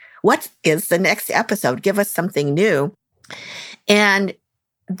usually. What is the next episode? Give us something new. And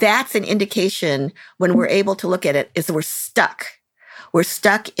that's an indication when we're able to look at it is we're stuck. We're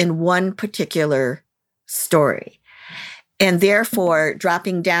stuck in one particular story. And therefore,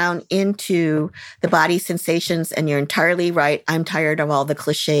 dropping down into the body sensations, and you're entirely right. I'm tired of all the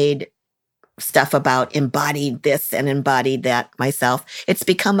cliched stuff about embodied this and embodied that myself. It's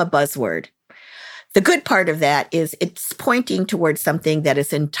become a buzzword. The good part of that is it's pointing towards something that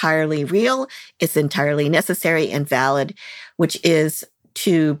is entirely real, it's entirely necessary and valid, which is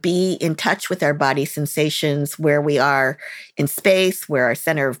to be in touch with our body sensations where we are in space, where our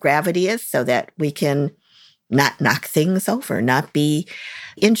center of gravity is, so that we can not knock things over, not be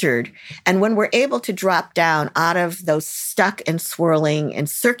injured. And when we're able to drop down out of those stuck and swirling and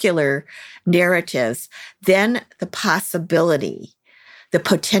circular narratives, then the possibility, the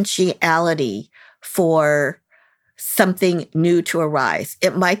potentiality for something new to arise.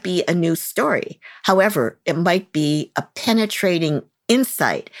 It might be a new story. However, it might be a penetrating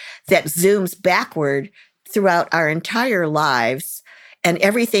insight that zooms backward throughout our entire lives and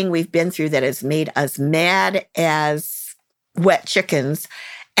everything we've been through that has made us mad as wet chickens.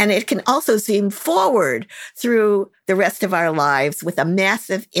 And it can also zoom forward through the rest of our lives with a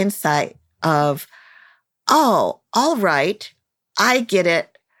massive insight of, oh, all right, I get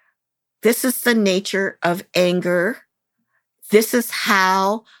it. This is the nature of anger. This is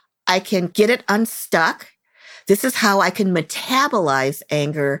how I can get it unstuck. This is how I can metabolize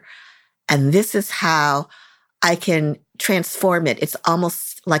anger. And this is how I can transform it. It's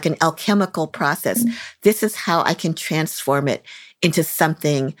almost like an alchemical process. This is how I can transform it into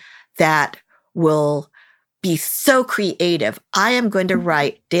something that will be so creative. I am going to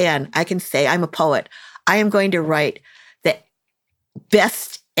write, Dan, I can say I'm a poet. I am going to write the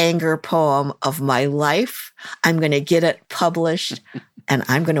best anger poem of my life. I'm going to get it published and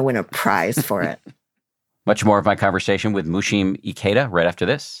I'm going to win a prize for it. Much more of my conversation with Mushim Ikeda right after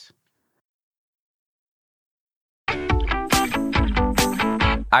this.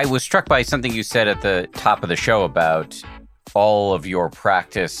 I was struck by something you said at the top of the show about all of your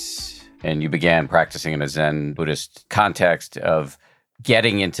practice, and you began practicing in a Zen Buddhist context of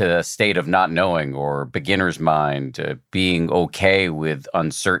getting into a state of not knowing or beginner's mind, being okay with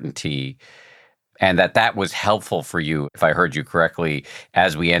uncertainty, and that was helpful for you, if I heard you correctly,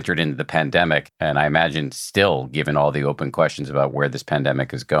 as we entered into the pandemic. And I imagine still, given all the open questions about where this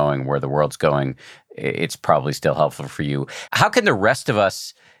pandemic is going, where the world's going, it's probably still helpful for you. How can the rest of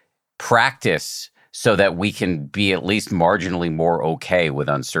us practice so that we can be at least marginally more okay with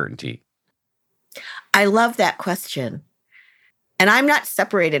uncertainty? I love that question. And I'm not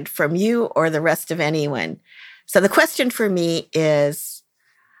separated from you or the rest of anyone. So the question for me is,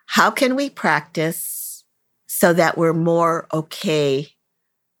 how can we practice so that we're more okay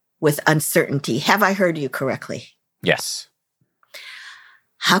with uncertainty? Have I heard you correctly? Yes.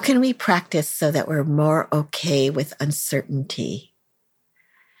 How can we practice so that we're more okay with uncertainty?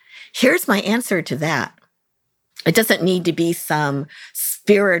 Here's my answer to that. It doesn't need to be some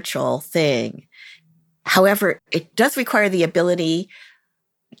spiritual thing. However, it does require the ability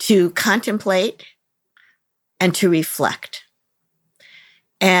to contemplate and to reflect.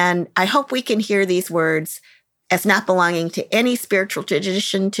 And I hope we can hear these words as not belonging to any spiritual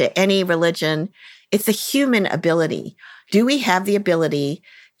tradition, to any religion. It's a human ability. Do we have the ability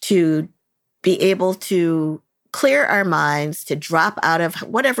to be able to clear our minds, to drop out of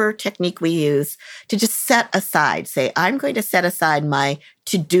whatever technique we use, to just set aside, say, I'm going to set aside my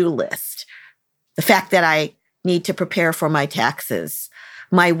to-do list, the fact that I need to prepare for my taxes,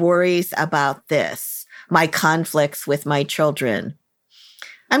 my worries about this, my conflicts with my children.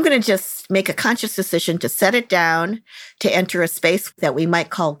 I'm going to just make a conscious decision to set it down, to enter a space that we might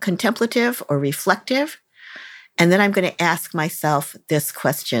call contemplative or reflective. And then I'm going to ask myself this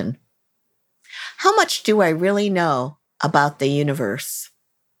question: how much do I really know about the universe?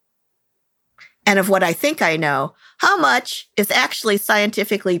 And of what I think I know, how much is actually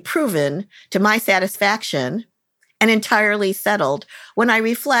scientifically proven to my satisfaction and entirely settled when I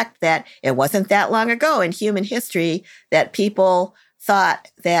reflect that it wasn't that long ago in human history that people thought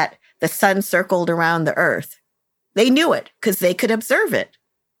that the sun circled around the earth. They knew it because they could observe it.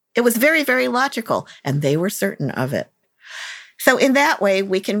 It was very, very logical, and they were certain of it. So in that way,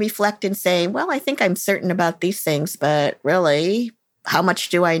 we can reflect and say, well, I think I'm certain about these things, but really, how much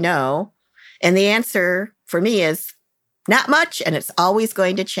do I know? And the answer for me is not much, and it's always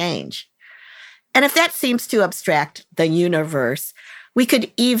going to change. And if that seems too abstract, the universe, we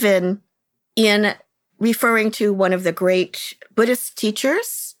could even in referring to one of the great Buddhist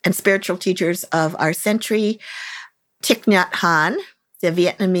teachers and spiritual teachers of our century, Thich Nhat Hanh, the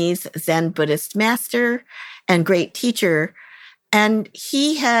Vietnamese Zen Buddhist master and great teacher. And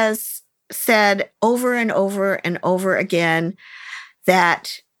he has said over and over and over again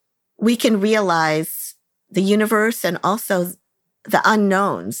that we can realize the universe and also the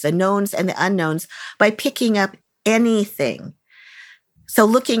unknowns, the knowns and the unknowns, by picking up anything. So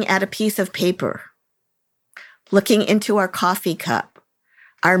looking at a piece of paper, looking into our coffee cup,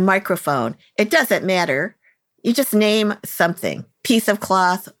 our microphone, it doesn't matter. You just name something, piece of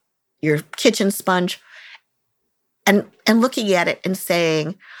cloth, your kitchen sponge, and looking at it and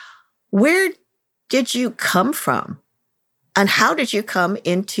saying, where did you come from? And how did you come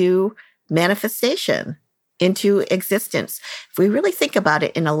into manifestation, into existence? If we really think about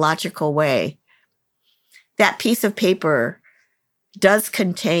it in a logical way, that piece of paper does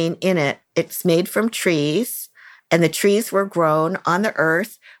contain in it, it's made from trees, and the trees were grown on the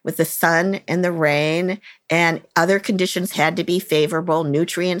earth with the sun and the rain, and other conditions had to be favorable,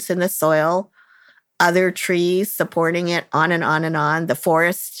 nutrients in the soil, other trees supporting it, on and on and on. The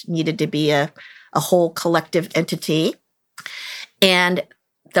forest needed to be a whole collective entity. And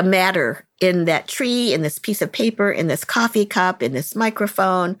the matter in that tree, in this piece of paper, in this coffee cup, in this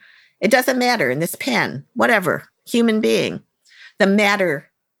microphone, it doesn't matter, in this pen, whatever, human being, the matter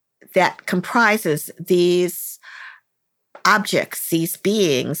that comprises these objects, these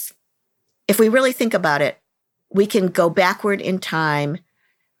beings, if we really think about it, we can go backward in time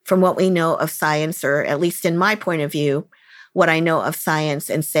from what we know of science, or at least in my point of view, what I know of science,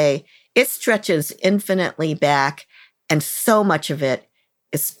 and say it stretches infinitely back, and so much of it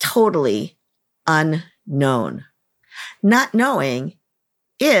is totally unknown. Not knowing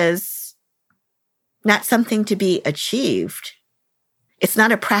is not something to be achieved. It's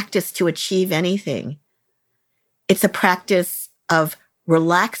not a practice to achieve anything. It's a practice of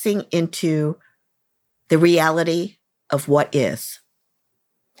relaxing into the reality of what is.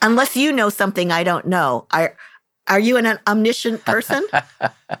 Unless you know something I don't know. Are you an omniscient person?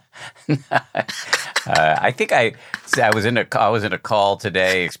 I think I was in a call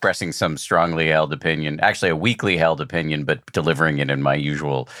today expressing some strongly held opinion, actually a weakly held opinion, but delivering it in my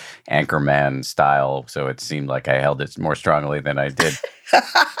usual anchorman style. So it seemed like I held it more strongly than I did.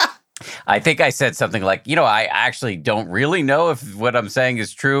 I think I said something like, I actually don't really know if what I'm saying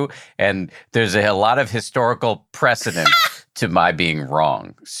is true. And there's a lot of historical precedent to my being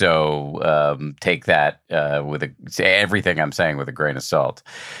wrong. So take that say everything I'm saying with a grain of salt.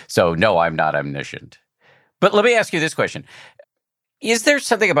 So no, I'm not omniscient. But let me ask you this question. Is there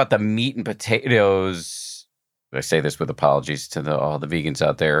something about the meat and potatoes? I say this with apologies to all the vegans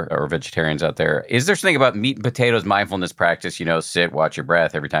out there or vegetarians out there. Is there something about meat and potatoes mindfulness practice, sit, watch your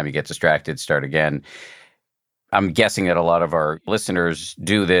breath, every time you get distracted, start again? I'm guessing that a lot of our listeners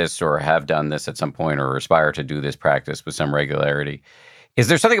do this or have done this at some point or aspire to do this practice with some regularity. Is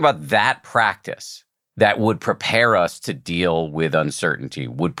there something about that practice that would prepare us to deal with uncertainty,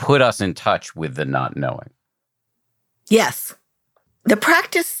 would put us in touch with the not knowing? Yes. The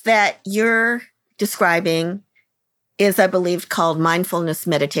practice that you're describing is, I believe, called mindfulness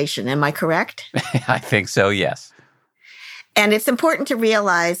meditation. Am I correct? I think so, yes. And it's important to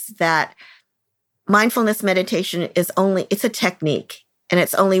realize that mindfulness meditation it's a technique, and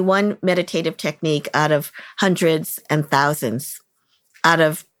it's only one meditative technique out of hundreds and thousands, out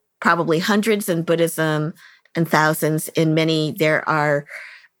of probably hundreds in Buddhism and thousands in many. There are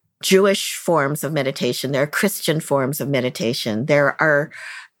Jewish forms of meditation. There are Christian forms of meditation. There are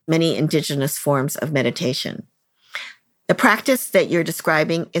many indigenous forms of meditation. The practice that you're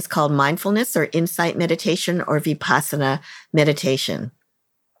describing is called mindfulness or insight meditation or vipassana meditation.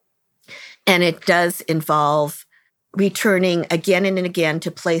 And it does involve returning again and again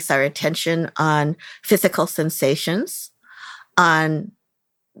to place our attention on physical sensations, on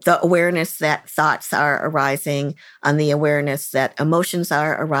the awareness that thoughts are arising, on the awareness that emotions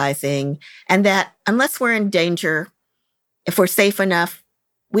are arising, and that unless we're in danger, if we're safe enough,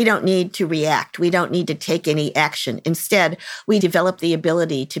 we don't need to react. We don't need to take any action. Instead, we develop the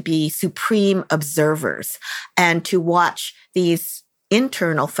ability to be supreme observers and to watch these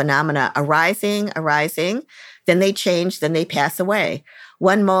internal phenomena arising, then they change, then they pass away.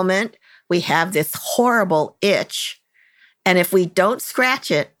 One moment, we have this horrible itch, and if we don't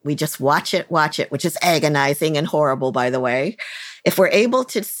scratch it, we just watch it, which is agonizing and horrible, by the way. If we're able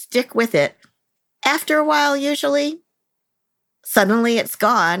to stick with it, after a while, usually, suddenly it's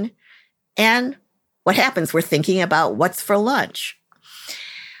gone. And what happens? We're thinking about what's for lunch.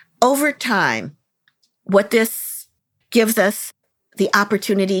 Over time, what this gives us the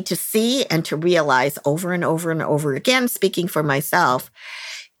opportunity to see and to realize over and over and over again, speaking for myself,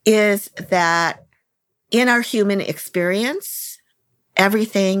 is that in our human experience,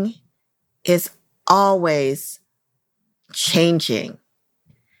 everything is always changing,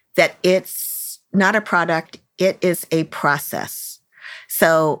 that it's not a product, it is a process.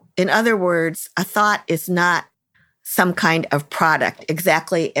 So, in other words, a thought is not some kind of product,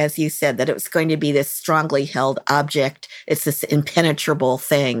 exactly as you said, that it was going to be this strongly held object. It's this impenetrable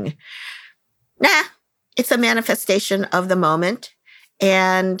thing. Nah, it's a manifestation of the moment.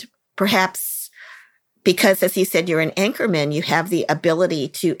 And perhaps because, as you said, you're an anchorman, you have the ability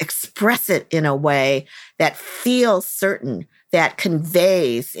to express it in a way that feels certain, that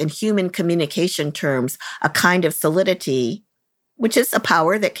conveys in human communication terms a kind of solidity, which is a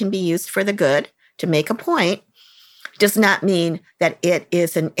power that can be used for the good to make a point. Does not mean that it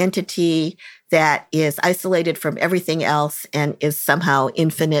is an entity that is isolated from everything else and is somehow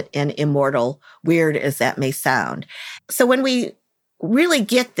infinite and immortal, weird as that may sound. So when we really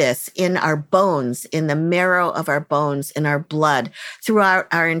get this in our bones, in the marrow of our bones, in our blood, throughout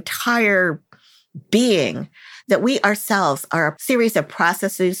our entire being, that we ourselves are a series of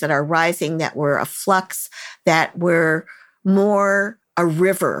processes that are rising, that we're a flux, that we're more a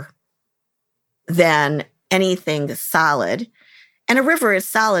river than anything solid. And a river is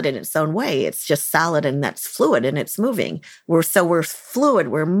solid in its own way. It's just solid and that's fluid and it's moving. We're fluid,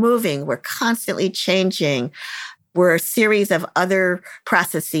 we're moving, we're constantly changing. We're a series of other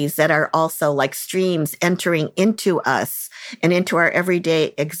processes that are also like streams entering into us and into our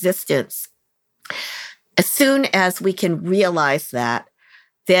everyday existence. As soon as we can realize that,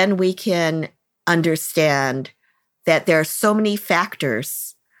 then we can understand that there are so many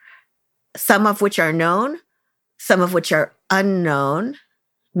factors, some of which are known, some of which are unknown,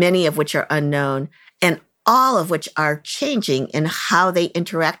 many of which are unknown, and all of which are changing in how they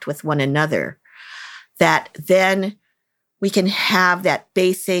interact with one another, that then we can have that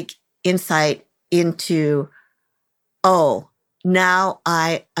basic insight into, oh, now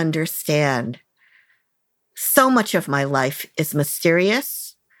I understand. So much of my life is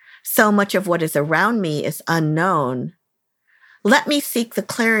mysterious. So much of what is around me is unknown. Let me seek the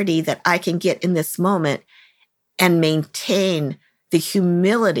clarity that I can get in this moment and maintain the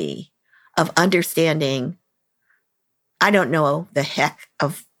humility of understanding I don't know the heck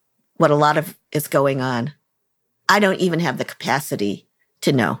of what a lot of is going on. I don't even have the capacity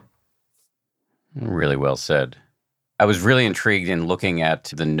to know. Really well said. I was really intrigued in looking at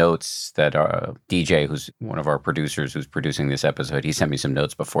the notes that DJ, who's one of our producers who's producing this episode, he sent me some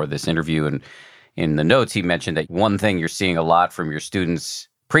notes before this interview. And in the notes, he mentioned that one thing you're seeing a lot from your students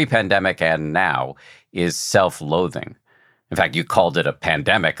pre-pandemic and now is self-loathing. In fact, you called it a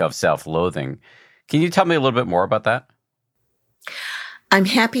pandemic of self-loathing. Can you tell me a little bit more about that? I'm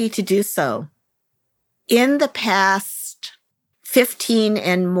happy to do so. In the past 15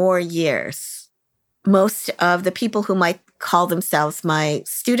 and more years, most of the people who might call themselves my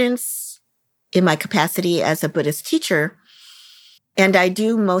students in my capacity as a Buddhist teacher, and I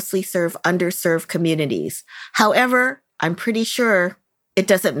do mostly serve underserved communities. However, I'm pretty sure it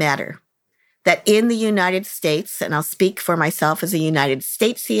doesn't matter that in the United States, and I'll speak for myself as a United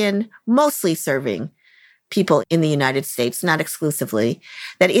Statesian, mostly serving people in the United States, not exclusively,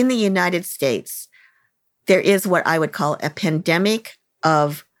 that in the United States, there is what I would call a pandemic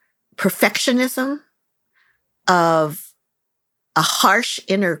of perfectionism, of a harsh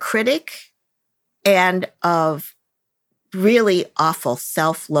inner critic, and of really awful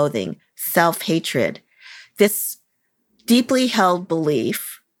self-loathing, self-hatred. This deeply held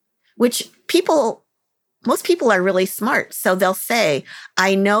belief, which most people are really smart. So they'll say,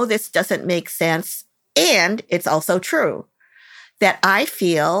 I know this doesn't make sense, and it's also true, that I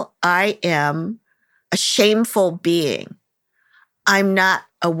feel I am a shameful being. I'm not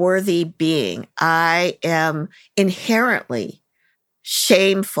a worthy being. I am inherently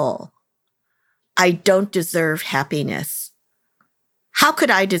shameful. I don't deserve happiness. How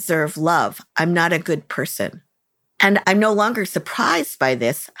could I deserve love? I'm not a good person. And I'm no longer surprised by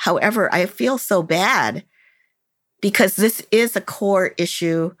this. However, I feel so bad because this is a core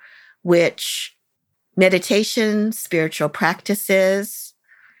issue which meditation, spiritual practices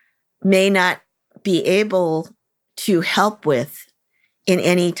may not be able to help with in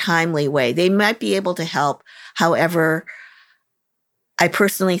any timely way. They might be able to help. However, I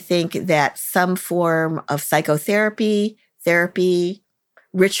personally think that some form of psychotherapy, therapy,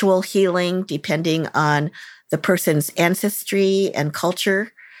 ritual healing, depending on the person's ancestry and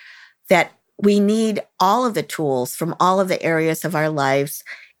culture, that we need all of the tools from all of the areas of our lives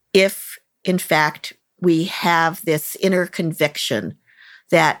if, in fact, we have this inner conviction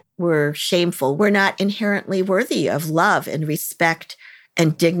that we're shameful. We're not inherently worthy of love and respect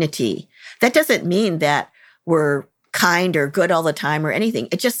and dignity. That doesn't mean that we're kind or good all the time or anything.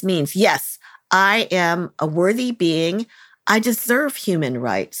 It just means, yes, I am a worthy being. I deserve human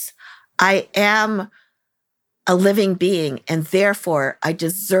rights. I am a living being, and therefore I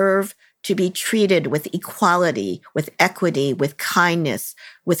deserve to be treated with equality, with equity, with kindness,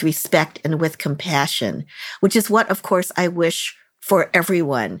 with respect, and with compassion, which is what, of course, I wish for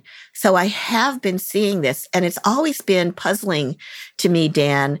everyone. So I have been seeing this, and it's always been puzzling to me,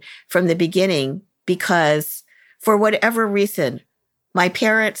 Dan, from the beginning, because for whatever reason, my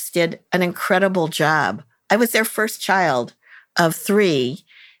parents did an incredible job. I was their first child of 3,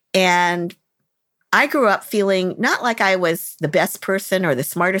 and I grew up feeling not like I was the best person or the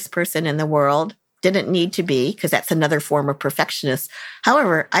smartest person in the world. Didn't need to be, because that's another form of perfectionist.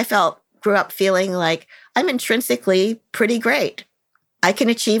 However, I grew up feeling like I'm intrinsically pretty great. I can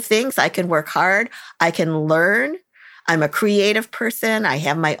achieve things. I can work hard. I can learn. I'm a creative person. I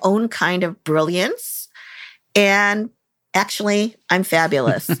have my own kind of brilliance. And actually, I'm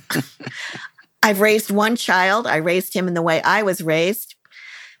fabulous. I've raised one child. I raised him in the way I was raised.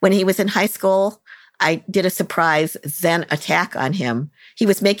 When he was in high school, I did a surprise Zen attack on him. He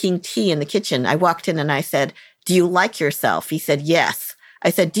was making tea in the kitchen. I walked in and I said, "Do you like yourself?" He said, "Yes." I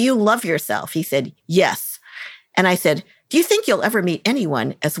said, "Do you love yourself?" He said, "Yes." And I said, "Do you think you'll ever meet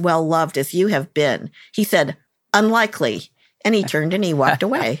anyone as well loved as you have been?" He said, "Unlikely." And he turned and he walked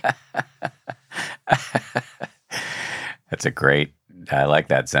away. I like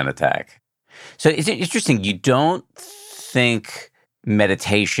that Zen attack. So it's interesting. You don't think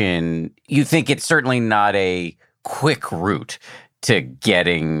you think it's certainly not a quick route to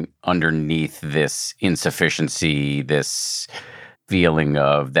getting underneath this insufficiency, this feeling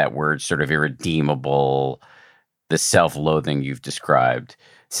of that word sort of irredeemable, the self-loathing you've described.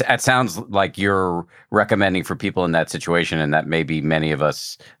 It sounds like you're recommending for people in that situation, and that maybe many of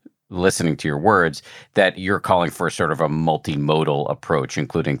us listening to your words, that you're calling for sort of a multimodal approach,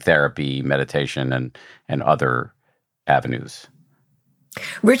 including therapy, meditation, and other avenues.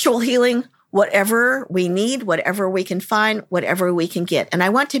 Ritual healing, whatever we need, whatever we can find, whatever we can get. And I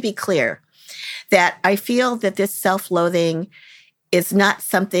want to be clear that I feel that this self-loathing is not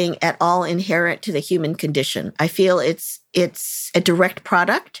something at all inherent to the human condition. I feel it's a direct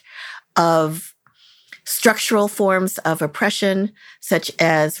product of structural forms of oppression, such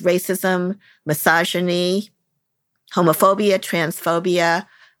as racism, misogyny, homophobia, transphobia,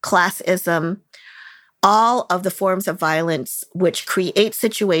 classism, all of the forms of violence which create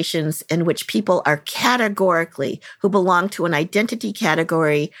situations in which people are categorically, who belong to an identity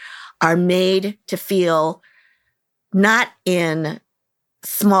category, are made to feel not in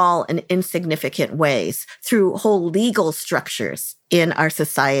small and insignificant ways through whole legal structures in our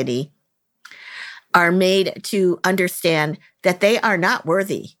society, are made to understand that they are not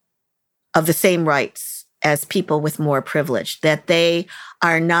worthy of the same rights as people with more privilege, that they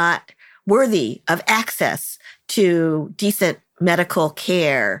are not worthy of access to decent medical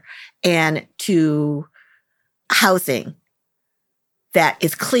care and to housing that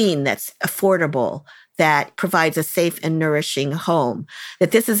is clean, that's affordable, that provides a safe and nourishing home,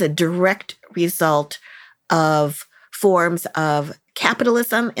 that this is a direct result of forms of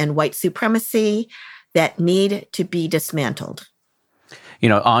capitalism and white supremacy that need to be dismantled.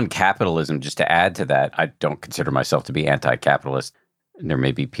 On capitalism, just to add to that, I don't consider myself to be anti-capitalist. There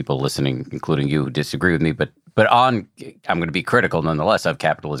may be people listening, including you, who disagree with me, but I'm going to be critical nonetheless of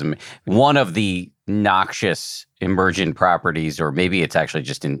capitalism. One of the noxious emergent properties, or maybe it's actually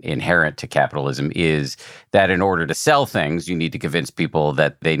just inherent to capitalism, is that in order to sell things, you need to convince people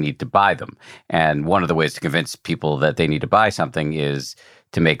that they need to buy them. And one of the ways to convince people that they need to buy something is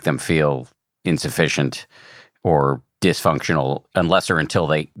to make them feel insufficient or dysfunctional unless or until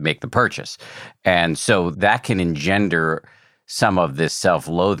they make the purchase. And so that can engender some of this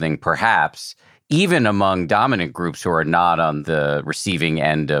self-loathing, perhaps, even among dominant groups who are not on the receiving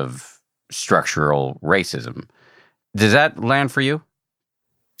end of structural racism. Does that land for you?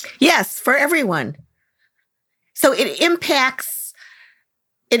 Yes, for everyone. So it impacts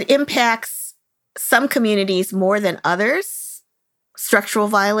some communities more than others, structural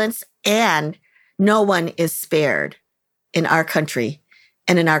violence, and no one is spared in our country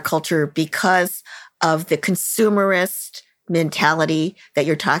and in our culture because of the consumerist mentality that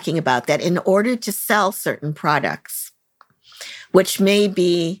you're talking about, that in order to sell certain products, which may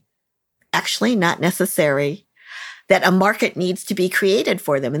be actually not necessary, that a market needs to be created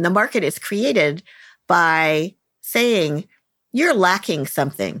for them. And the market is created by saying, you're lacking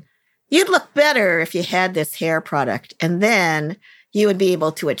something. you'd look better if you had this hair product. And then you would be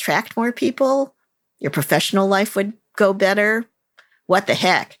able to attract more people. Your professional life would go better. What the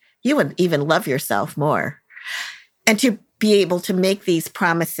heck? You would even love yourself more. And to be able to make these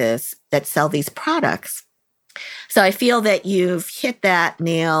promises that sell these products. So I feel that you've hit that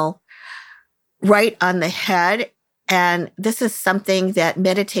nail right on the head. And this is something that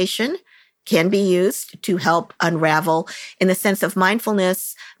meditation can be used to help unravel in the sense of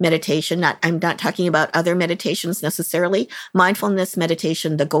mindfulness meditation. I'm not talking about other meditations necessarily. Mindfulness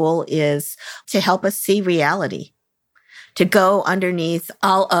meditation, the goal is to help us see reality, to go underneath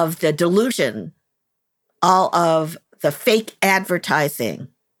all of the delusion, all of the fake advertising,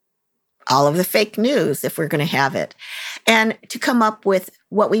 all of the fake news, if we're going to have it, and to come up with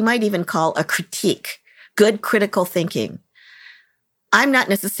what we might even call a critique, good critical thinking. I'm not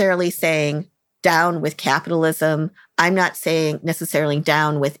necessarily saying down with capitalism. I'm not saying necessarily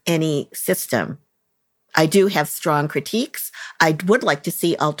down with any system. I do have strong critiques. I would like to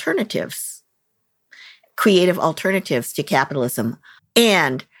see alternatives, creative alternatives to capitalism.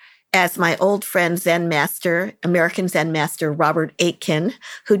 And as my old friend Zen master, American Zen master Robert Aitken,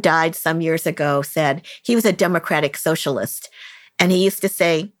 who died some years ago, said he was a democratic socialist. And he used to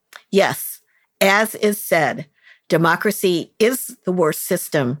say, yes, as is said, democracy is the worst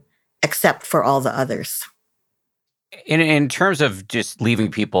system except for all the others. In terms of just leaving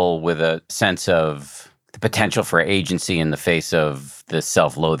people with a sense of the potential for agency in the face of the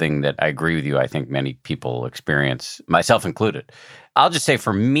self-loathing that I agree with you, I think many people experience, myself included. I'll just say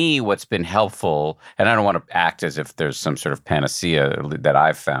for me, what's been helpful, and I don't want to act as if there's some sort of panacea that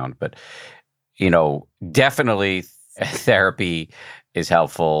I've found, but, definitely therapy is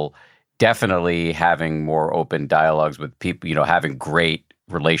helpful. Definitely having more open dialogues with people, having great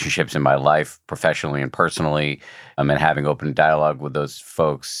relationships in my life, professionally and personally, and having open dialogue with those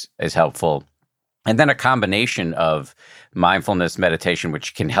folks is helpful. And then a combination of mindfulness meditation,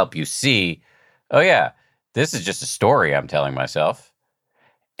 which can help you see, oh yeah, this is just a story I'm telling myself,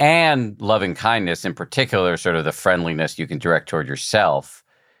 and loving kindness, in particular, sort of the friendliness you can direct toward yourself.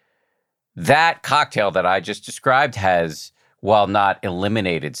 That cocktail that I just described has, while not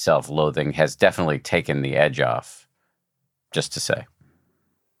eliminated self-loathing, has definitely taken the edge off, just to say.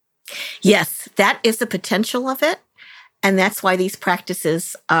 Yes, that is the potential of it. And that's why these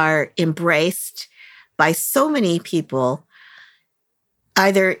practices are embraced by so many people,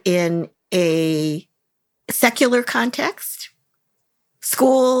 either in a secular context,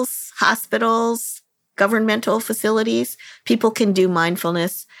 schools, hospitals, governmental facilities. People can do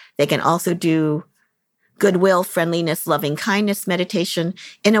mindfulness. They can also do goodwill, friendliness, loving kindness meditation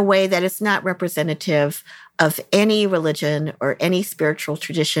in a way that is not representative of any religion or any spiritual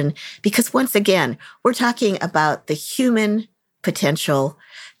tradition. Because once again, we're talking about the human potential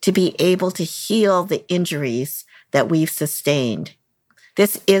to be able to heal the injuries that we've sustained.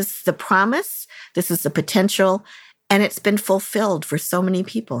 This is the promise. This is the potential. And it's been fulfilled for so many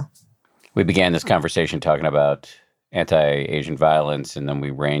people. We began this conversation talking about anti-Asian violence, and then we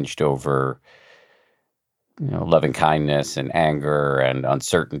ranged over loving kindness and anger and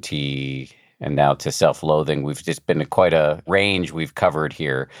uncertainty, and now to self-loathing. We've just been quite a range we've covered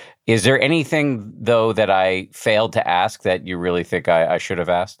here. Is there anything, though, that I failed to ask that you really think I should have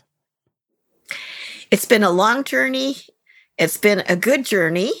asked? It's been a long journey. It's been a good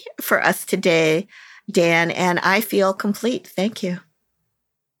journey for us today, Dan, and I feel complete. Thank you.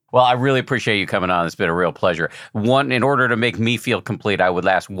 Well, I really appreciate you coming on. It's been a real pleasure. In order to make me feel complete, I would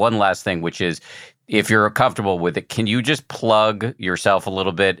ask one last thing, which is, if you're comfortable with it, can you just plug yourself a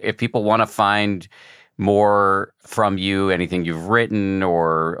little bit? If people want to find more from you, anything you've written,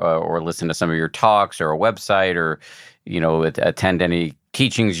 or listen to some of your talks, or a website, or attend any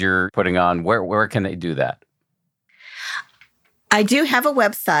teachings you're putting on, where can they do that? I do have a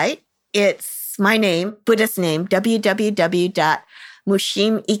website. It's my name, Buddha's name, www.Mushim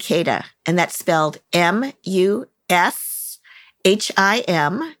Ikeda, and that's spelled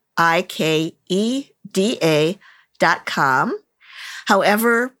MUSHIMIKEDA.com.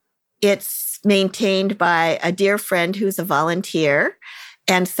 However, it's maintained by a dear friend who's a volunteer,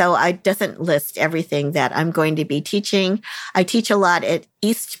 and so it doesn't list everything that I'm going to be teaching. I teach a lot at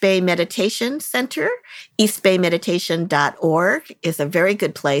East Bay Meditation Center. eastbaymeditation.org is a very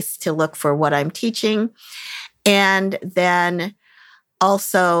good place to look for what I'm teaching. And then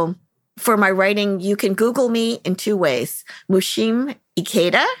also, for my writing, you can Google me in two ways: Mushim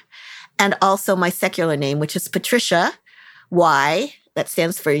Ikeda, and also my secular name, which is Patricia, Y, that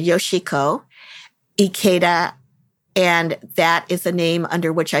stands for Yoshiko, Ikeda. And that is a name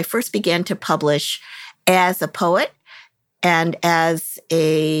under which I first began to publish as a poet and as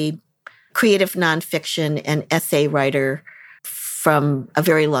a creative nonfiction and essay writer from a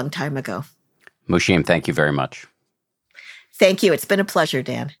very long time ago. Mushim, thank you very much. Thank you. It's been a pleasure,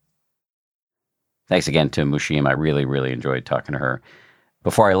 Dan. Thanks again to Mushim. I really, really enjoyed talking to her.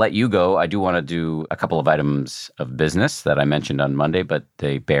 Before I let you go, I do want to do a couple of items of business that I mentioned on Monday, but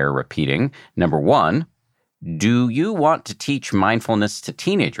they bear repeating. Number one, do you want to teach mindfulness to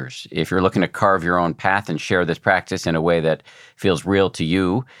teenagers? If you're looking to carve your own path and share this practice in a way that feels real to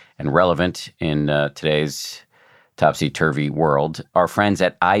you and relevant in today's topsy-turvy world, our friends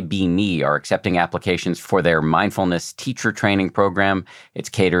at IBME are accepting applications for their mindfulness teacher training program. It's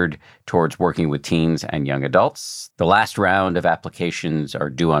catered towards working with teens and young adults. The last round of applications are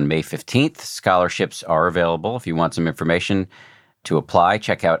due on May 15th. Scholarships are available. If you want some information to apply,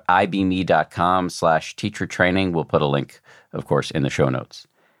 check out ibme.com/teacher training. We'll put a link, of course, in the show notes.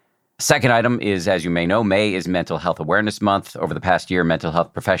 Second item is, as you may know, May is Mental Health Awareness Month. Over the past year, mental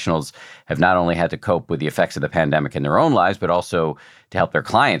health professionals have not only had to cope with the effects of the pandemic in their own lives, but also to help their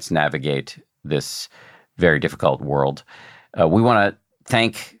clients navigate this very difficult world. We want to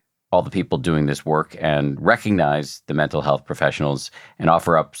thank all the people doing this work and recognize the mental health professionals and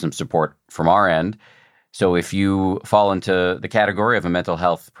offer up some support from our end. So if you fall into the category of a mental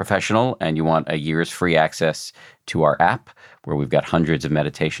health professional and you want a year's free access to our app, where we've got hundreds of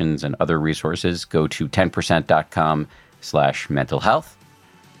meditations and other resources, go to 10%.com/mental health.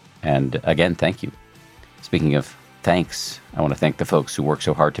 And again, thank you. Speaking of thanks, I want to thank the folks who work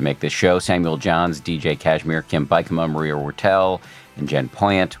so hard to make this show: Samuel Johns, DJ Kashmir, Kim Bikema, Maria Wortel, and Jen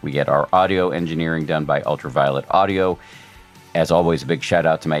Poyant. We get our audio engineering done by Ultraviolet Audio. As always, a big shout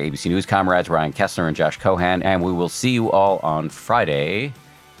out to my ABC News comrades, Ryan Kessler and Josh Cohan, and we will see you all on Friday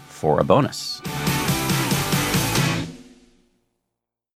for a bonus.